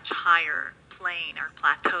at a much higher plane or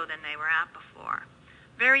plateau than they were at before.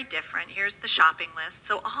 very different. Here's the shopping list.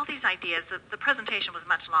 So all these ideas, the presentation was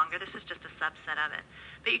much longer. This is just a subset of it.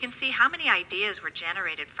 But you can see how many ideas were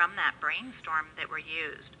generated from that brainstorm that were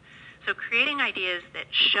used. So creating ideas that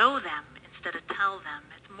show them instead of tell them.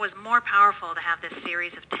 It was more powerful to have this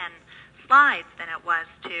series of 10 slides than it was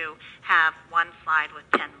to have one slide with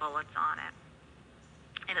 10 bullets on it.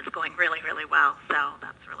 And it's going really, really well, so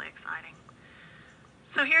that's really exciting.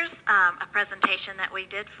 So here's a presentation that we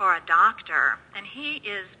did for a doctor, and he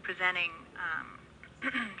is presenting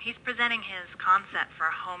he's presenting his concept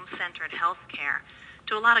for home-centered health care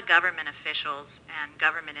to a lot of government officials and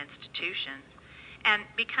government institutions. And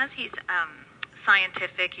because he's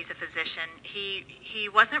scientific, he's a physician, he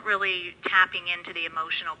wasn't really tapping into the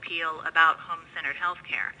emotional appeal about home-centered health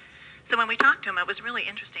care. So when we talked to him, it was really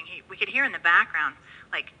interesting. We could hear in the background,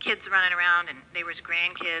 like kids running around, and they were his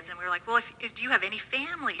grandkids, and we were like, well, if you have any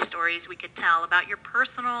family stories we could tell about your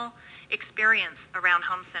personal experience around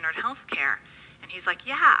home-centered health care. And he's like,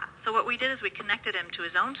 yeah. So what we did is we connected him to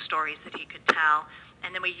his own stories that he could tell,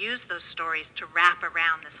 and then we used those stories to wrap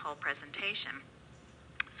around this whole presentation.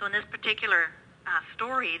 So in this particular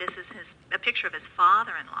story, this is a picture of his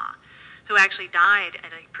father-in-law, who actually died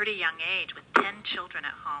at a pretty young age with 10 children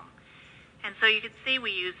at home. And so you could see we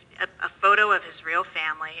used a photo of his real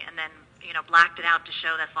family and then, blacked it out to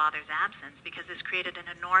show that father's absence, because this created an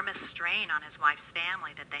enormous strain on his wife's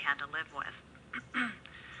family that they had to live with.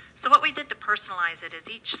 So what we did to personalize it is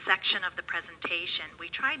each section of the presentation, we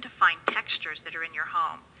tried to find textures that are in your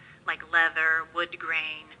home, like leather, wood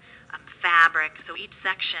grain, fabric. So each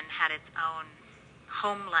section had its own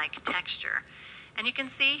home-like texture. And you can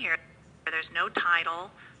see here, there's no title,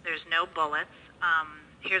 there's no bullets.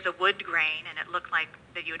 Here's a wood grain, and it looked like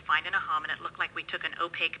that you would find in a home, and it looked like we took an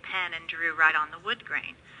opaque pen and drew right on the wood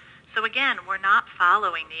grain. So again, we're not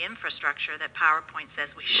following the infrastructure that PowerPoint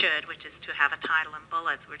says we should, which is to have a title and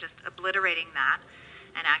bullets. We're just obliterating that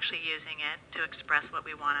and actually using it to express what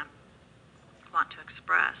we want to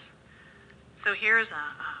express. So here's a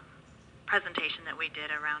presentation that we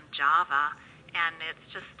did around Java, and it's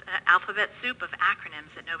just an alphabet soup of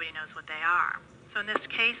acronyms that nobody knows what they are. So in this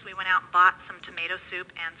case, we went out and bought some tomato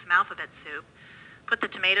soup and some alphabet soup, put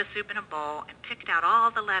the tomato soup in a bowl, and picked out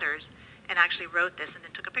all the letters and actually wrote this and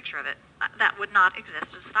then took a picture of it. That would not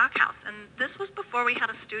exist as a stock house. And this was before we had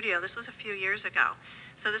a studio. This was a few years ago.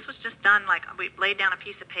 So this was just done like we laid down a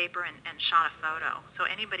piece of paper and shot a photo. So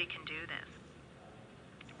anybody can do this.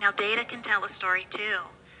 Now data can tell a story too.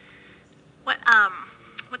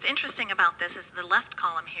 What's interesting about this is the left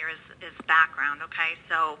column here is background, okay?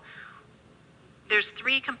 So there's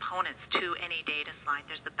three components to any data slide.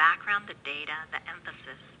 There's the background, the data, the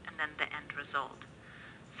emphasis, and then the end result.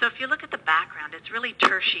 So if you look at the background, it's really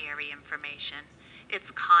tertiary information. It's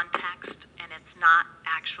context, and it's not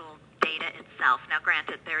actual data itself. Now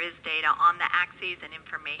granted, there is data on the axes and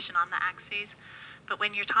information on the axes, but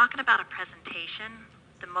when you're talking about a presentation,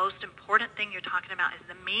 the most important thing you're talking about is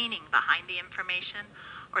the meaning behind the information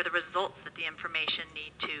or the results that the information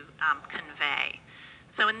need to convey.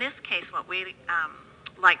 So in this case, what we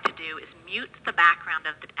like to do is mute the background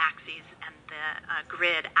of the axes and the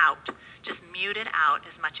grid out. Just mute it out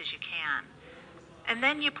as much as you can. And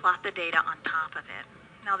then you plot the data on top of it.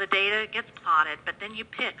 Now the data gets plotted, but then you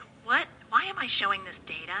pick, why am I showing this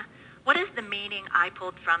data? What is the meaning I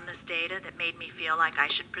pulled from this data that made me feel like I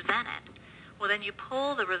should present it? Well, then you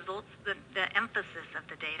pull the results, the emphasis of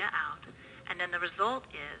the data out, and then the result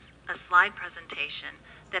is a slide presentation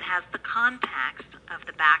that has the context of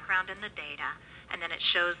the background and the data, and then it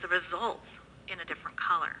shows the results in a different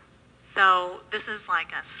color. So this is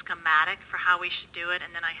like a schematic for how we should do it,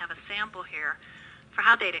 and then I have a sample here for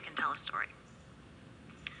how data can tell a story.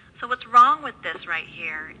 So what's wrong with this right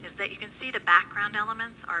here is that you can see the background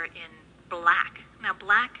elements are in black. Now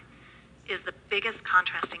black is the biggest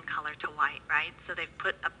contrasting color to white, right? So they've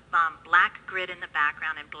put a black grid in the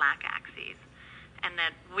background and black axes. And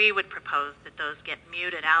then we would propose that those get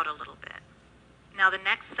muted out a little bit. Now the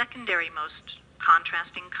next secondary most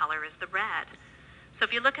contrasting color is the red. So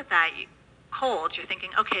if you look at that cold, you're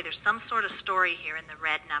thinking, okay, there's some sort of story here in the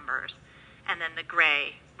red numbers. And then the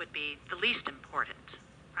gray would be the least important,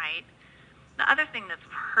 right? The other thing that's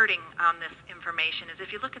hurting on this information is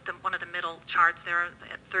if you look at one of the middle charts there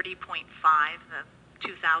at 30.5, the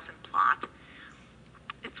 2000 plot,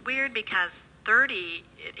 it's weird because 30,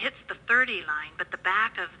 it hits the 30 line, but the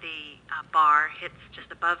back of the bar hits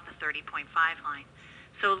just above the 30.5 line.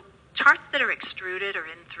 So charts that are extruded or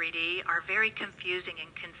in 3D are very confusing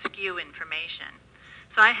and can skew information.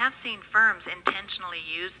 So I have seen firms intentionally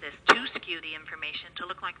use this to skew the information to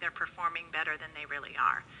look like they're performing better than they really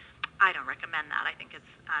are. I don't recommend that. I think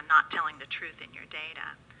it's not telling the truth in your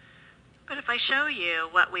data. But if I show you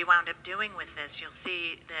what we wound up doing with this, you'll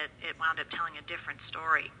see that it wound up telling a different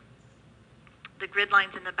story. The grid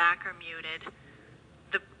lines in the back are muted.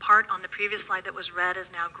 The part on the previous slide that was red is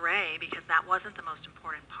now gray because that wasn't the most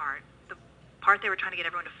important part. The part they were trying to get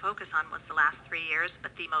everyone to focus on was the last 3 years,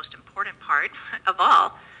 but the most important part of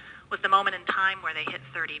all was the moment in time where they hit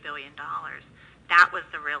 $30 billion. That was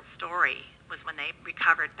the real story, was when they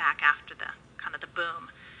recovered back after the kind of the boom.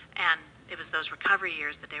 And it was those recovery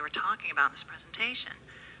years that they were talking about in this presentation.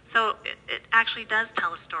 So it actually does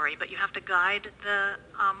tell a story, but you have to guide the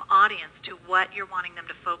audience to what you're wanting them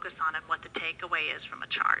to focus on and what the takeaway is from a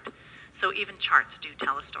chart. So even charts do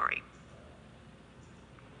tell a story.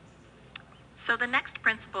 So the next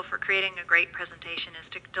principle for creating a great presentation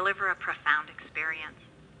is to deliver a profound experience.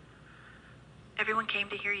 Everyone came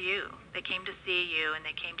to hear you. They came to see you, and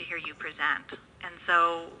they came to hear you present. And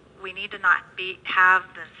so we need to not have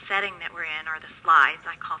the setting that we're in, or the slides.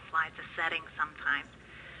 I call slides a setting sometimes.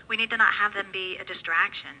 We need to not have them be a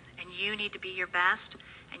distraction, and you need to be your best,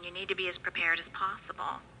 and you need to be as prepared as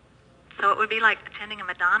possible. So it would be like attending a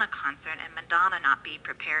Madonna concert and Madonna not be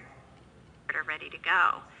prepared or ready to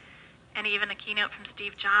go. And even a keynote from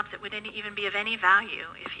Steve Jobs, it wouldn't even be of any value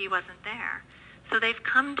if he wasn't there. So they've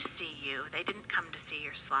come to see you. They didn't come to see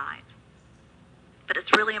your slides. But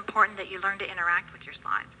it's really important that you learn to interact with your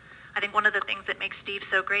slides. I think one of the things that makes Steve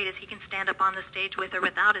so great is he can stand up on the stage with or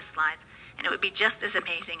without his slides, and it would be just as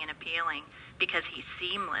amazing and appealing because he's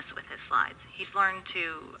seamless with his slides. He's learned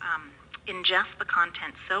to ingest the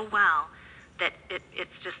content so well that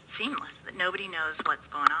it's just seamless, that nobody knows what's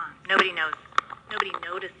going on. Nobody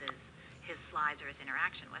notices his slides or his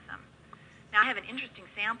interaction with them. Now, I have an interesting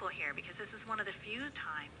sample here because this is one of the few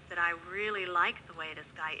times that I really like the way this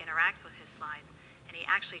guy interacts with his slides, and he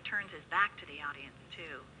actually turns his back to the audience,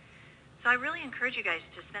 too. So I really encourage you guys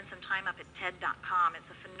to spend some time up at TED.com.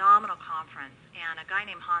 It's a phenomenal conference, and a guy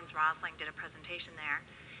named Hans Rosling did a presentation there.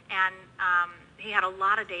 And he had a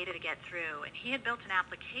lot of data to get through, and he had built an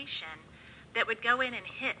application that would go in and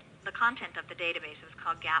hit the content of the database. It was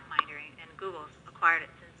called Gapminder, and Google's acquired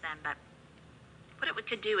it since then. But what it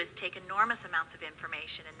could do is take enormous amounts of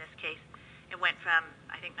information. In this case, it went from,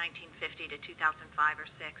 I think, 1950 to 2005 or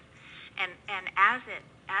 6. And as it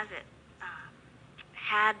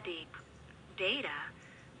had the data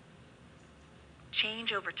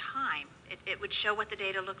change over time, it would show what the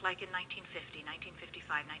data looked like in 1950,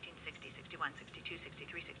 1955, 1960, 61, 62,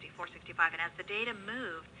 63, 64, 65. And as the data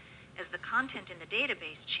moved, as the content in the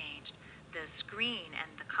database changed, the screen and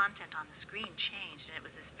the content on the screen changed. And it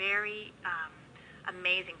was this very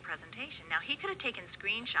amazing presentation. Now, he could have taken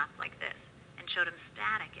screenshots like this and showed them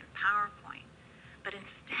static in PowerPoint. But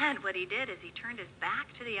instead, what he did is he turned his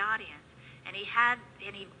back to the audience, and he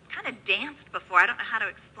kind of danced before. I don't know how to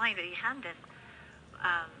explain it. He had this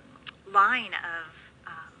line of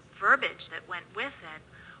verbiage that went with it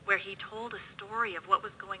where he told a story of what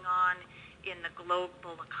was going on in the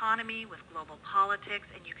global economy with global politics,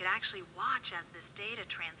 and you could actually watch as this data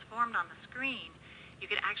transformed on the screen. You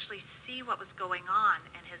could actually see what was going on,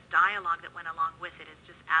 and his dialogue that went along with it is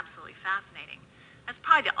just absolutely fascinating. That's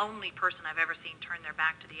probably the only person I've ever seen turn their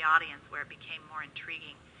back to the audience where it became more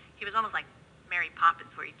intriguing. He was almost like Mary Poppins,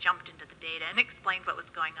 where he jumped into the data and explained what was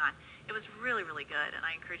going on. It was really, really good, and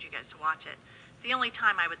I encourage you guys to watch it. It's the only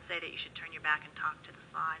time I would say that you should turn your back and talk to the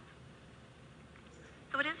slides.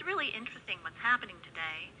 So it is really interesting what's happening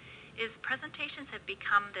today is presentations have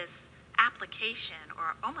become this application,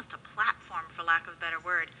 or almost a platform, for lack of a better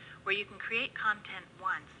word, where you can create content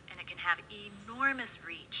once and it can have enormous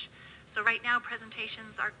reach. So right now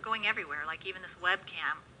presentations are going everywhere, like even this web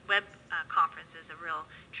conference is a real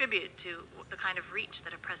tribute to the kind of reach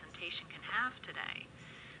that a presentation can have today.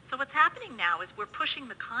 So what's happening now is we're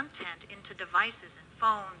pushing the content into devices and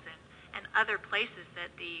phones and other places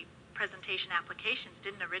that the presentation applications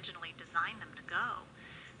didn't originally design them to go.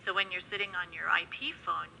 So when you're sitting on your IP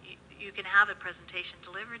phone, you can have a presentation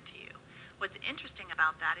delivered to you. What's interesting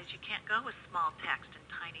about that is you can't go with small text and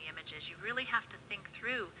tiny images. You really have to think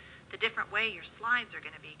through the different way your slides are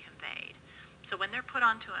going to be conveyed. So when they're put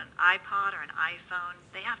onto an iPod or an iPhone,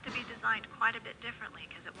 they have to be designed quite a bit differently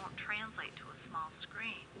because it won't translate to a small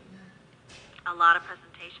screen. A lot of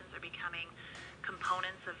presentations are becoming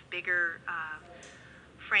components of bigger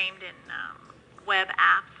framed in web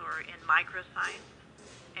apps or in microsites,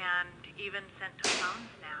 and even sent to phones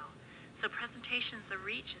now. So presentations, the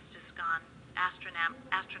reach has just gone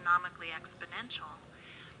astronomically exponential.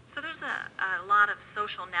 So there's a lot of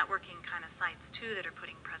social networking kind of sites, too, that are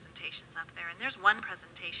putting presentations up there. And there's one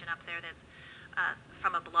presentation up there that's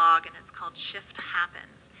from a blog, and it's called Shift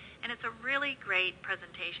Happens. And it's a really great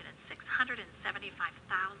presentation. It's 675,000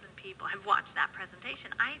 people have watched that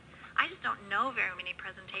presentation. I just don't know very many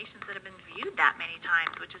presentations that have been viewed that many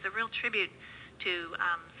times, which is a real tribute to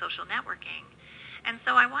social networking. And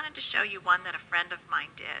so I wanted to show you one that a friend of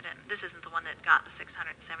mine did, and this isn't the one that got the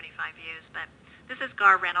 675 views, but this is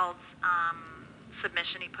Gar Reynolds'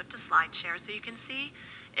 submission he put to SlideShare. So you can see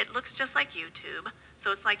it looks just like YouTube.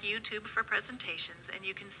 So it's like YouTube for presentations, and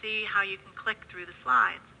you can see how you can click through the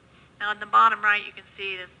slides. Now, in the bottom right, you can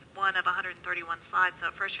see this one of 131 slides. So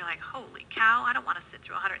at first you're like, holy cow, I don't want to sit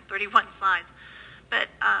through 131 slides. But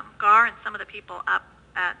Gar and some of the people up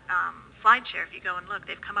at SlideShare, if you go and look,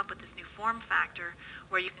 they've come up with this new form factor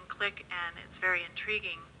where you can click, and it's very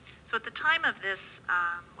intriguing. So at the time of this,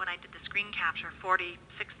 when I did the screen capture,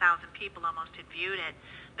 46,000 people almost had viewed it,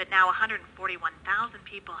 but now 141,000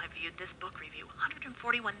 people have viewed this book review. 141,000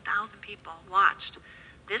 people watched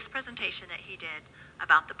this presentation that he did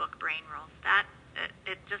about the book Brain Rules. That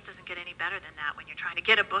it just doesn't get any better than that when you're trying to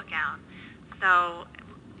get a book out. So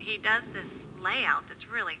he does this layout that's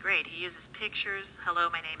really great. He uses pictures. Hello,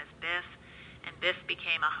 my name is Biff, and Biff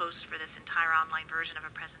became a host for this entire online version of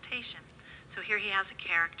a presentation. So here he has a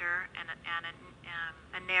character and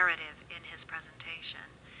a narrative in his presentation.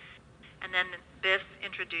 And then Biff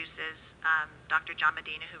introduces Dr. John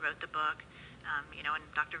Medina, who wrote the book, and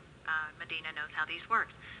Dr. Medina knows how these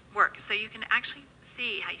work. So you can actually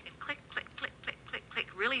see how you can click, click, click, click, click, click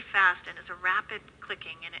really fast, and it's a rapid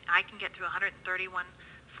clicking, and I can get through 131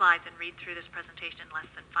 slides and read through this presentation in less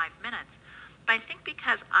than 5 minutes. But I think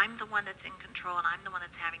because I'm the one that's in control and I'm the one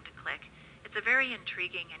that's having to click, it's a very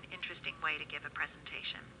intriguing and interesting way to give a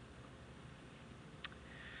presentation.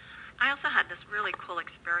 I also had this really cool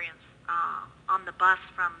experience on the bus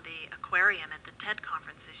from the aquarium at the TED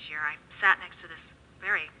conference this year. I sat next to this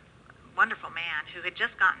very wonderful man who had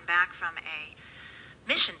just gotten back from a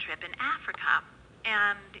mission trip in Africa.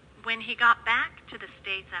 And when he got back to the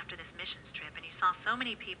States after this missions trip, and he saw so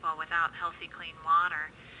many people without healthy, clean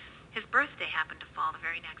water, his birthday happened to fall the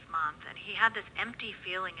very next month, and he had this empty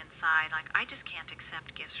feeling inside, like, I just can't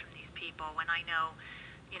accept gifts from these people when I know,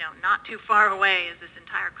 not too far away is this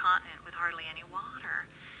entire continent with hardly any water.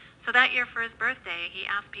 So that year for his birthday, he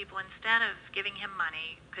asked people, instead of giving him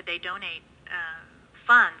money, could they donate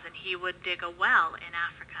funds, and he would dig a well in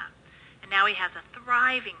Africa. And now he has a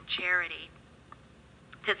thriving charity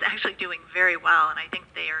that's actually doing very well, and I think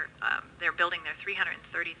they're building their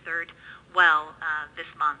 333rd well this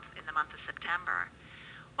month, in the month of September.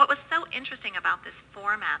 What was so interesting about this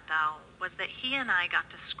format, though, was that he and I got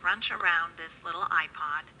to scrunch around this little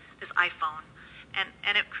iPod, this iPhone,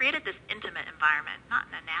 and it created this intimate environment, not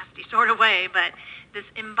in a nasty sort of way, but this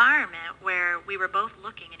environment where we were both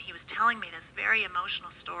looking, and he was telling me this very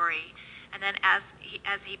emotional story. And then as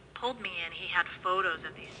he pulled me in, he had photos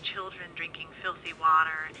of these children drinking filthy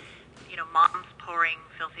water, moms pouring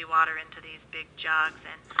filthy water into these big jugs.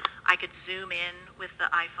 And I could zoom in with the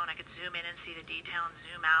iPhone. I could zoom in and see the detail and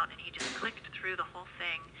zoom out. And he just clicked through the whole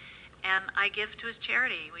thing. And I give to his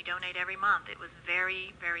charity. We donate every month. It was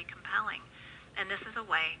very, very compelling. And this is a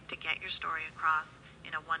way to get your story across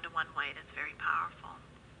in a one-to-one way that's very powerful.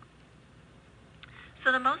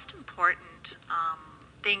 So the most important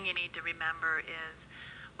thing you need to remember is,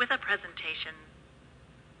 with a presentation,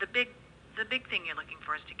 the big thing you're looking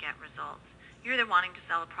for is to get results. You're either wanting to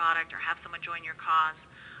sell a product or have someone join your cause,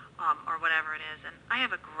 or whatever it is. And I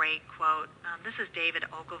have a great quote. This is David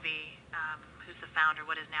Ogilvy, who's the founder of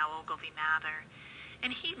what is now Ogilvy Mather.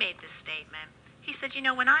 And he made this statement. He said,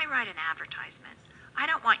 when I write an advertisement, I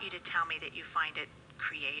don't want you to tell me that you find it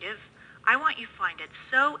creative. I want you to find it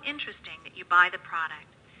so interesting that you buy the product.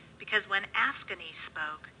 Because when Ascanius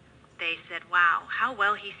spoke, they said, wow, how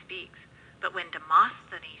well he speaks. But when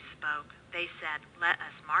Demosthenes spoke, they said, let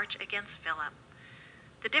us march against Philip.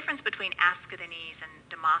 The difference between Ascanius and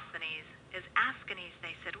Demosthenes is Ascanius,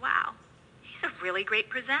 they said, wow, he's a really great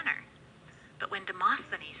presenter. But when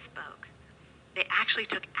Demosthenes spoke, they actually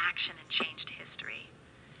took action and changed history.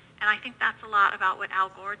 And I think that's a lot about what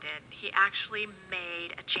Al Gore did. He actually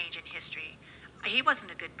made a change in history. He wasn't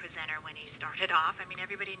a good presenter when he started off. I mean,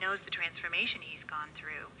 everybody knows the transformation he's gone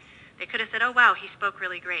through. They could have said, oh, wow, he spoke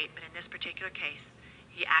really great. But in this particular case,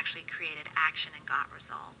 he actually created action and got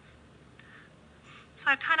results. So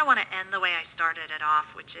I kind of want to end the way I started it off,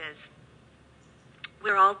 which is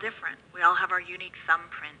we're all different. We all have our unique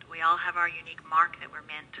thumbprint. We all have our unique mark that we're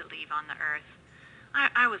meant to leave on the earth.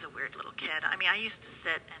 I was a weird little kid. I mean, I used to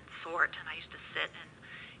sit and sort, and I used to sit and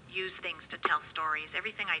use things to tell stories.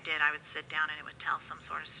 Everything I did, I would sit down and it would tell some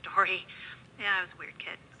sort of story. Yeah, I was a weird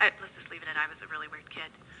kid. Let's just leave it at I was a really weird kid.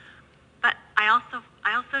 But I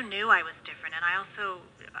also knew I was different, and I also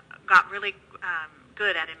got really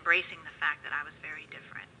good at embracing the fact that I was very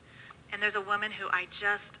different. And there's a woman who I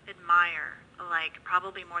just admire, like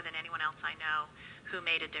probably more than anyone else I know, who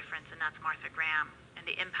made a difference, and that's Martha Graham, and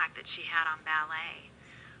the impact that she had on ballet.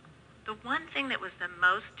 The one thing that was the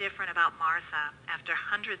most different about Martha, after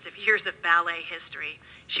hundreds of years of ballet history,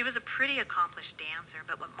 she was a pretty accomplished dancer,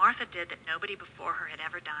 but what Martha did that nobody before her had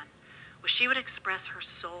ever done was she would express her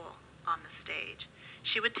soul on the stage.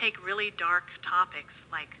 She would take really dark topics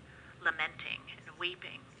like lamenting and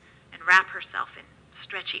weeping and wrap herself in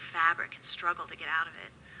stretchy fabric and struggle to get out of it.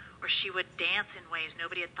 Or she would dance in ways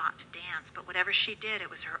nobody had thought to dance, but whatever she did, it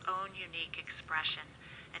was her own unique expression,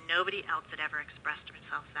 and nobody else had ever expressed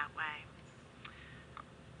themselves that way.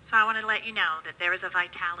 So I want to let you know that there is a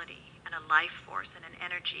vitality and a life force and an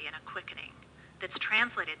energy and a quickening that's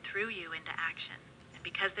translated through you into action. And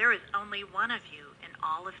because there is only one of you in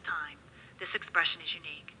all of time, this expression is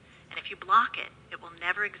unique. And if you block it, it will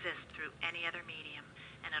never exist through any other medium,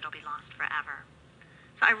 and it'll be lost forever.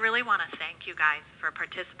 So I really want to thank you guys for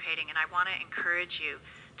participating, and I want to encourage you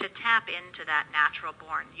to tap into that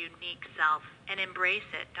natural-born, unique self and embrace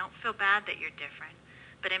it. Don't feel bad that you're different,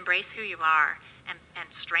 but embrace who you are and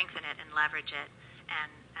strengthen it and leverage it and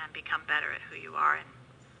become better at who you are. And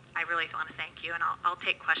I really want to thank you, and I'll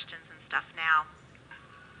take questions and stuff now.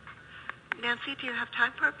 Nancy, do you have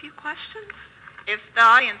time for a few questions? If the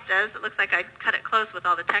audience does, it looks like I cut it close with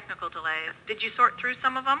all the technical delays. Did you sort through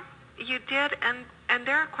some of them? You did, and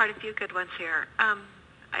there are quite a few good ones here.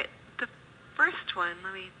 The first one,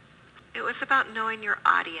 it was about knowing your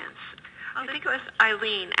audience. I think it was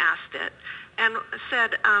Eileen asked it and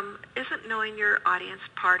said, isn't knowing your audience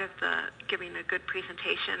part of the giving a good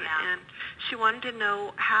presentation? Yeah. And she wanted to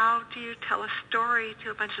know, how do you tell a story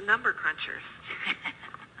to a bunch of number crunchers?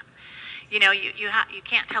 You know, you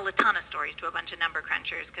can't tell a ton of stories to a bunch of number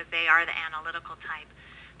crunchers because they are the analytical type.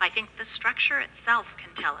 But I think the structure itself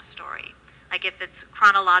can tell a story. Like if it's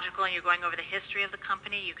chronological and you're going over the history of the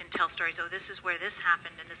company, you can tell stories. Oh, this is where this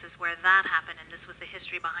happened, and this is where that happened, and this was the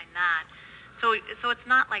history behind that. So it's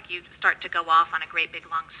not like you start to go off on a great big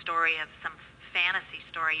long story of some fantasy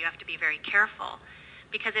story. You have to be very careful,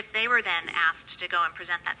 because if they were then asked to go and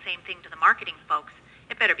present that same thing to the marketing folks,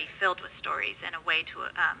 it better be filled with stories and a way to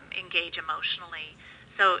engage emotionally.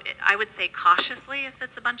 So I would say cautiously if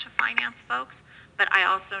it's a bunch of finance folks, but I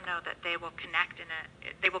also know that they will connect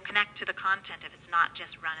to the content if it's not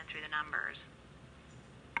just running through the numbers.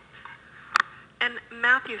 And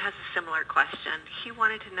Matthew has a similar question. He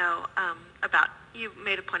wanted to know about, you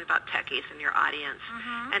made a point about techies in your audience,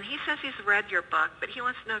 and he says he's read your book, but he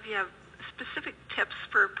wants to know if you have specific tips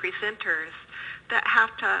for presenters that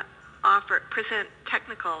have to present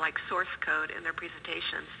technical, like source code in their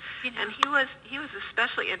presentations. You know. And he was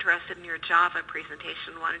especially interested in your Java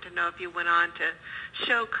presentation, wanted to know if you went on to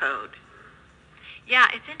show code. Yeah,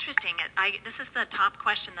 it's interesting. This is the top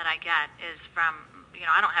question that I get is from,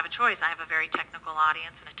 I don't have a choice. I have a very technical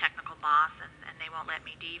audience and a technical boss, and they won't let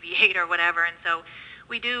me deviate or whatever. And so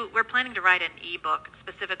we're planning to write an ebook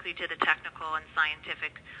specifically to the technical and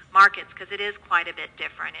scientific markets, because it is quite a bit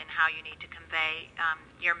different in how you need to convey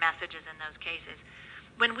your messages in those cases.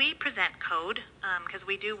 When we present code, because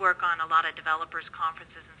we do work on a lot of developers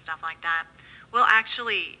conferences and stuff like that, we'll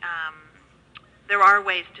actually, there are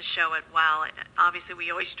ways to show it well. Obviously,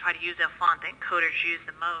 we always try to use a font that coders use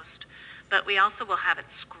the most, but we also will have it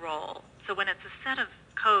scroll. So when it's a set of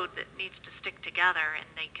code that needs to stick together and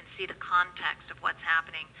they can see the context of what's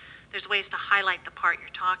happening, there's ways to highlight the part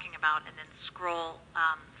you're talking about and then scroll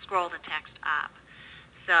the text up.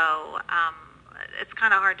 So it's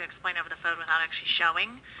kind of hard to explain over the phone without actually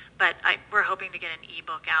showing, but we're hoping to get an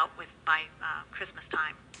ebook out by Christmas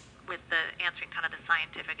time with the answering kind of the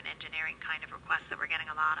scientific and engineering kind of requests that we're getting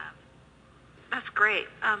a lot of. That's great.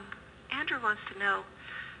 Andrew wants to know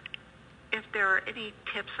if there are any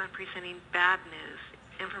tips on presenting bad news,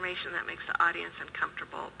 information that makes the audience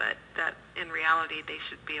uncomfortable, but that in reality they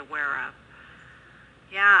should be aware of.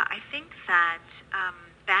 Yeah, I think that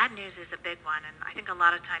bad news is a big one, and I think a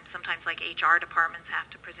lot of times, sometimes like HR departments have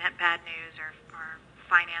to present bad news or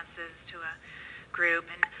finances to a group,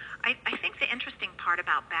 and I think the interesting part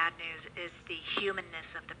about bad news is the humanness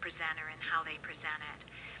of the presenter and how they present it.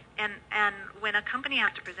 And when a company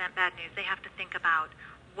has to present bad news, they have to think about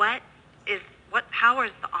how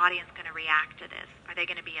is the audience going to react to this? Are they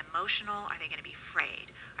going to be emotional? Are they going to be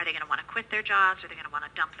afraid? Are they going to want to quit their jobs? Are they going to want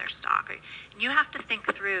to dump their stock? And you have to think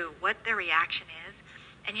through what their reaction is,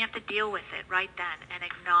 and you have to deal with it right then and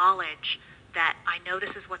acknowledge that I know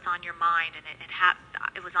this is what's on your mind, and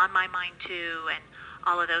it was on my mind too, and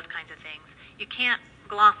all of those kinds of things. You can't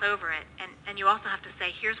gloss over it, and you also have to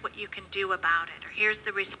say, here's what you can do about it, or here's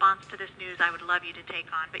the response to this news I would love you to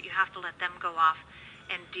take on, but you have to let them go off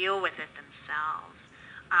and deal with it themselves.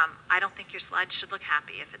 I don't think your slides should look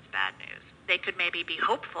happy if it's bad news. They could maybe be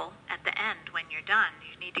hopeful at the end when you're done.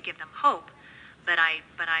 You need to give them hope, but I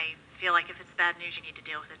feel like if it's bad news, you need to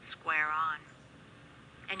deal with it square on,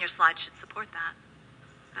 and your slides should support that.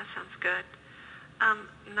 That sounds good.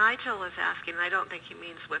 Nigel is asking, and I don't think he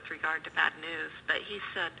means with regard to bad news, but he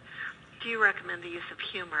said, do you recommend the use of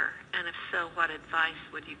humor? And if so, what advice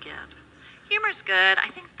would you give? Humor's good.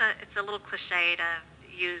 I think that it's a little cliche to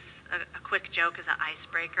use a quick joke as an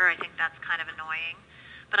icebreaker. I think that's kind of annoying.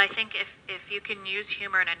 But I think if you can use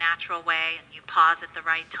humor in a natural way and you pause at the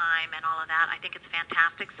right time and all of that, I think it's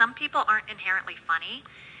fantastic. Some people aren't inherently funny.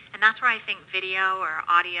 And that's where I think video or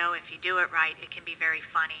audio, if you do it right, it can be very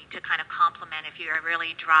funny to kind of complement. If you're a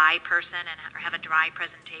really dry person or have a dry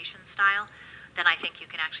presentation style, then I think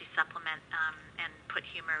you can actually supplement and put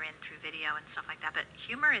humor in through video and stuff like that. But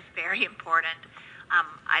humor is very important.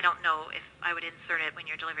 I don't know if I would insert it when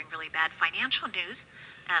you're delivering really bad financial news.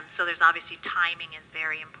 So there's obviously timing is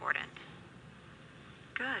very important.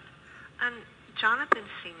 Good. Jonathan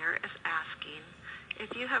Singer is asking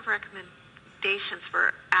if you have recommendations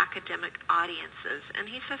for academic audiences. And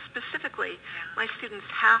he says specifically, my students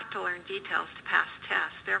have to learn details to pass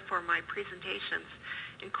tests. Therefore, my presentations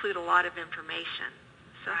include a lot of information.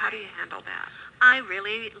 So how do you handle that? I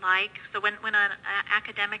really so when an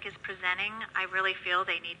academic is presenting, I really feel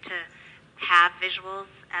they need to have visuals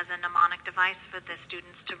as a mnemonic device for the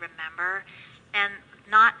students to remember. And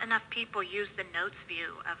not enough people use the notes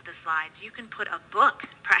view of the slides. You can put a book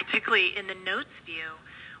practically in the notes view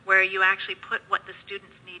where you actually put what the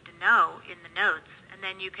students need to know in the notes, and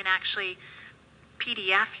then you can actually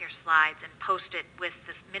PDF your slides and post it with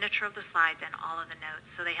the miniature of the slides and all of the notes.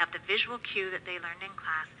 So they have the visual cue that they learned in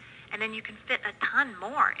class, and then you can fit a ton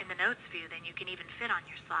more in the notes view than you can even fit on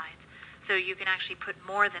your slides. So you can actually put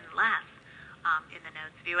more than less in the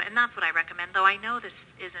notes view, and that's what I recommend, though I know this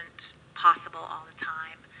isn't possible all the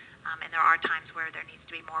time, and there are times where there needs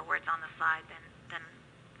to be more words on the slide than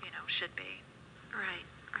should be. Right.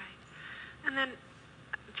 And then,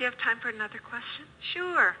 do you have time for another question?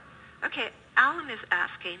 Sure. Okay, Alan is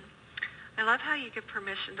asking, I love how you give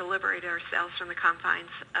permission to liberate ourselves from the confines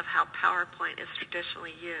of how PowerPoint is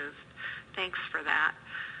traditionally used. Thanks for that.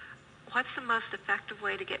 What's the most effective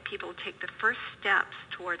way to get people to take the first steps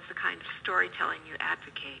towards the kind of storytelling you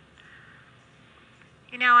advocate?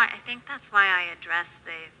 I think that's why I address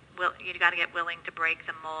you got to get willing to break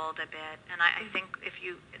the mold a bit. And I think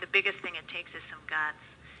the biggest thing it takes is some guts.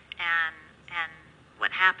 And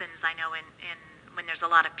what happens, I know, when there's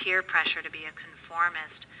a lot of peer pressure to be a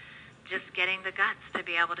conformist, just getting the guts to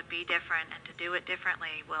be able to be different and to do it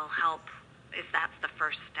differently will help if that's the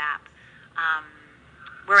first step.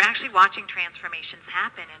 We're actually watching transformations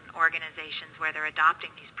happen in organizations where they're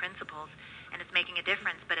adopting these principles, and it's making a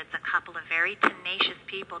difference, but it's a couple of very tenacious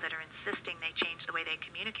people that are insisting they change the way they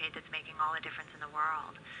communicate that's making all the difference in the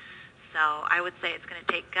world. So I would say it's going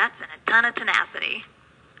to take guts and a ton of tenacity.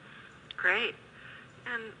 Great.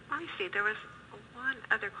 And let me see, there was one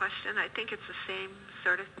other question. I think it's the same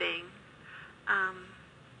sort of thing.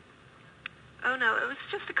 Oh, no, it was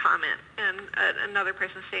just a comment. And another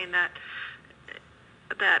person saying that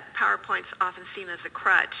PowerPoint's often seen as a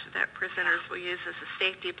crutch that presenters will use as a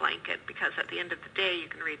safety blanket because at the end of the day you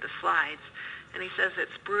can read the slides. And he says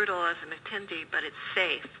it's brutal as an attendee, but it's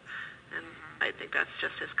safe. And I think that's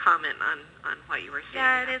just his comment on what you were saying.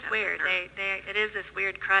 Yeah, it is weird. It is this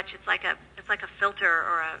weird crutch. It's like a filter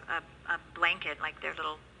or a blanket, like their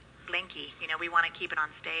little blinky. We want to keep it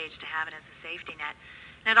on stage to have it as a safety net.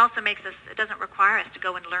 And it also it doesn't require us to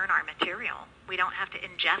go and learn our material. We don't have to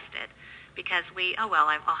ingest it because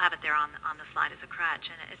I'll have it there on the slide as a crutch,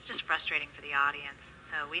 and it's just frustrating for the audience.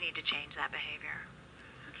 So we need to change that behavior.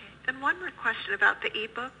 Okay. And one more question about the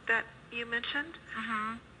ebook that you mentioned.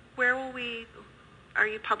 Mm-hmm. Where are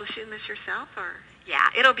you publishing this yourself, or? Yeah,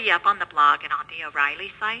 it'll be up on the blog and on the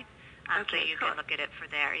O'Reilly site, okay, so you cool. can look at it for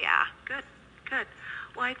there. Yeah. Good.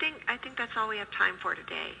 Well, I think that's all we have time for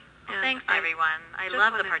today. Well, thanks, everyone. I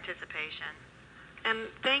love the participation. And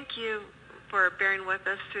thank you for bearing with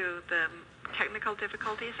us through the technical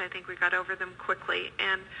difficulties. I think we got over them quickly.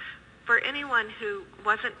 And for anyone who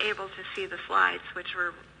wasn't able to see the slides, which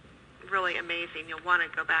were really amazing, you'll want to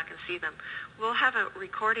go back and see them. We'll have a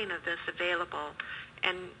recording of this available,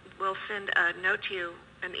 and we'll send a note to you,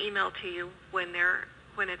 an email to you when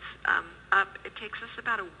it's up. It takes us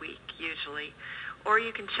about a week usually, or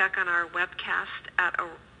you can check on our webcast at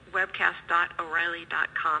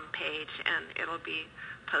webcast.o'reilly.com page, and it'll be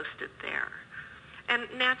posted there. And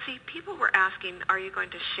Nancy, people were asking, are you going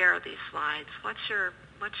to share these slides? What's your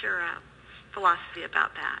philosophy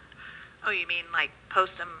about that? Oh, you mean like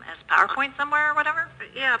post them as PowerPoint somewhere or whatever?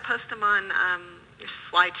 Yeah, post them on your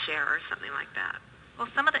SlideShare or something like that. Well,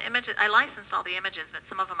 some of the images, I licensed all the images, but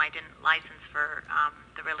some of them I didn't license for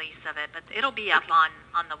the release of it. But it'll be up on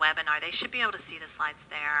the webinar. They should be able to see the slides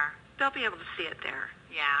there. They'll be able to see it there.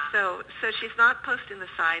 Yeah. So she's not posting the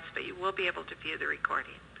slides, but you will be able to view the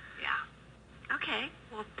recording. Yeah. Okay.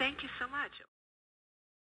 Well, thank you so much.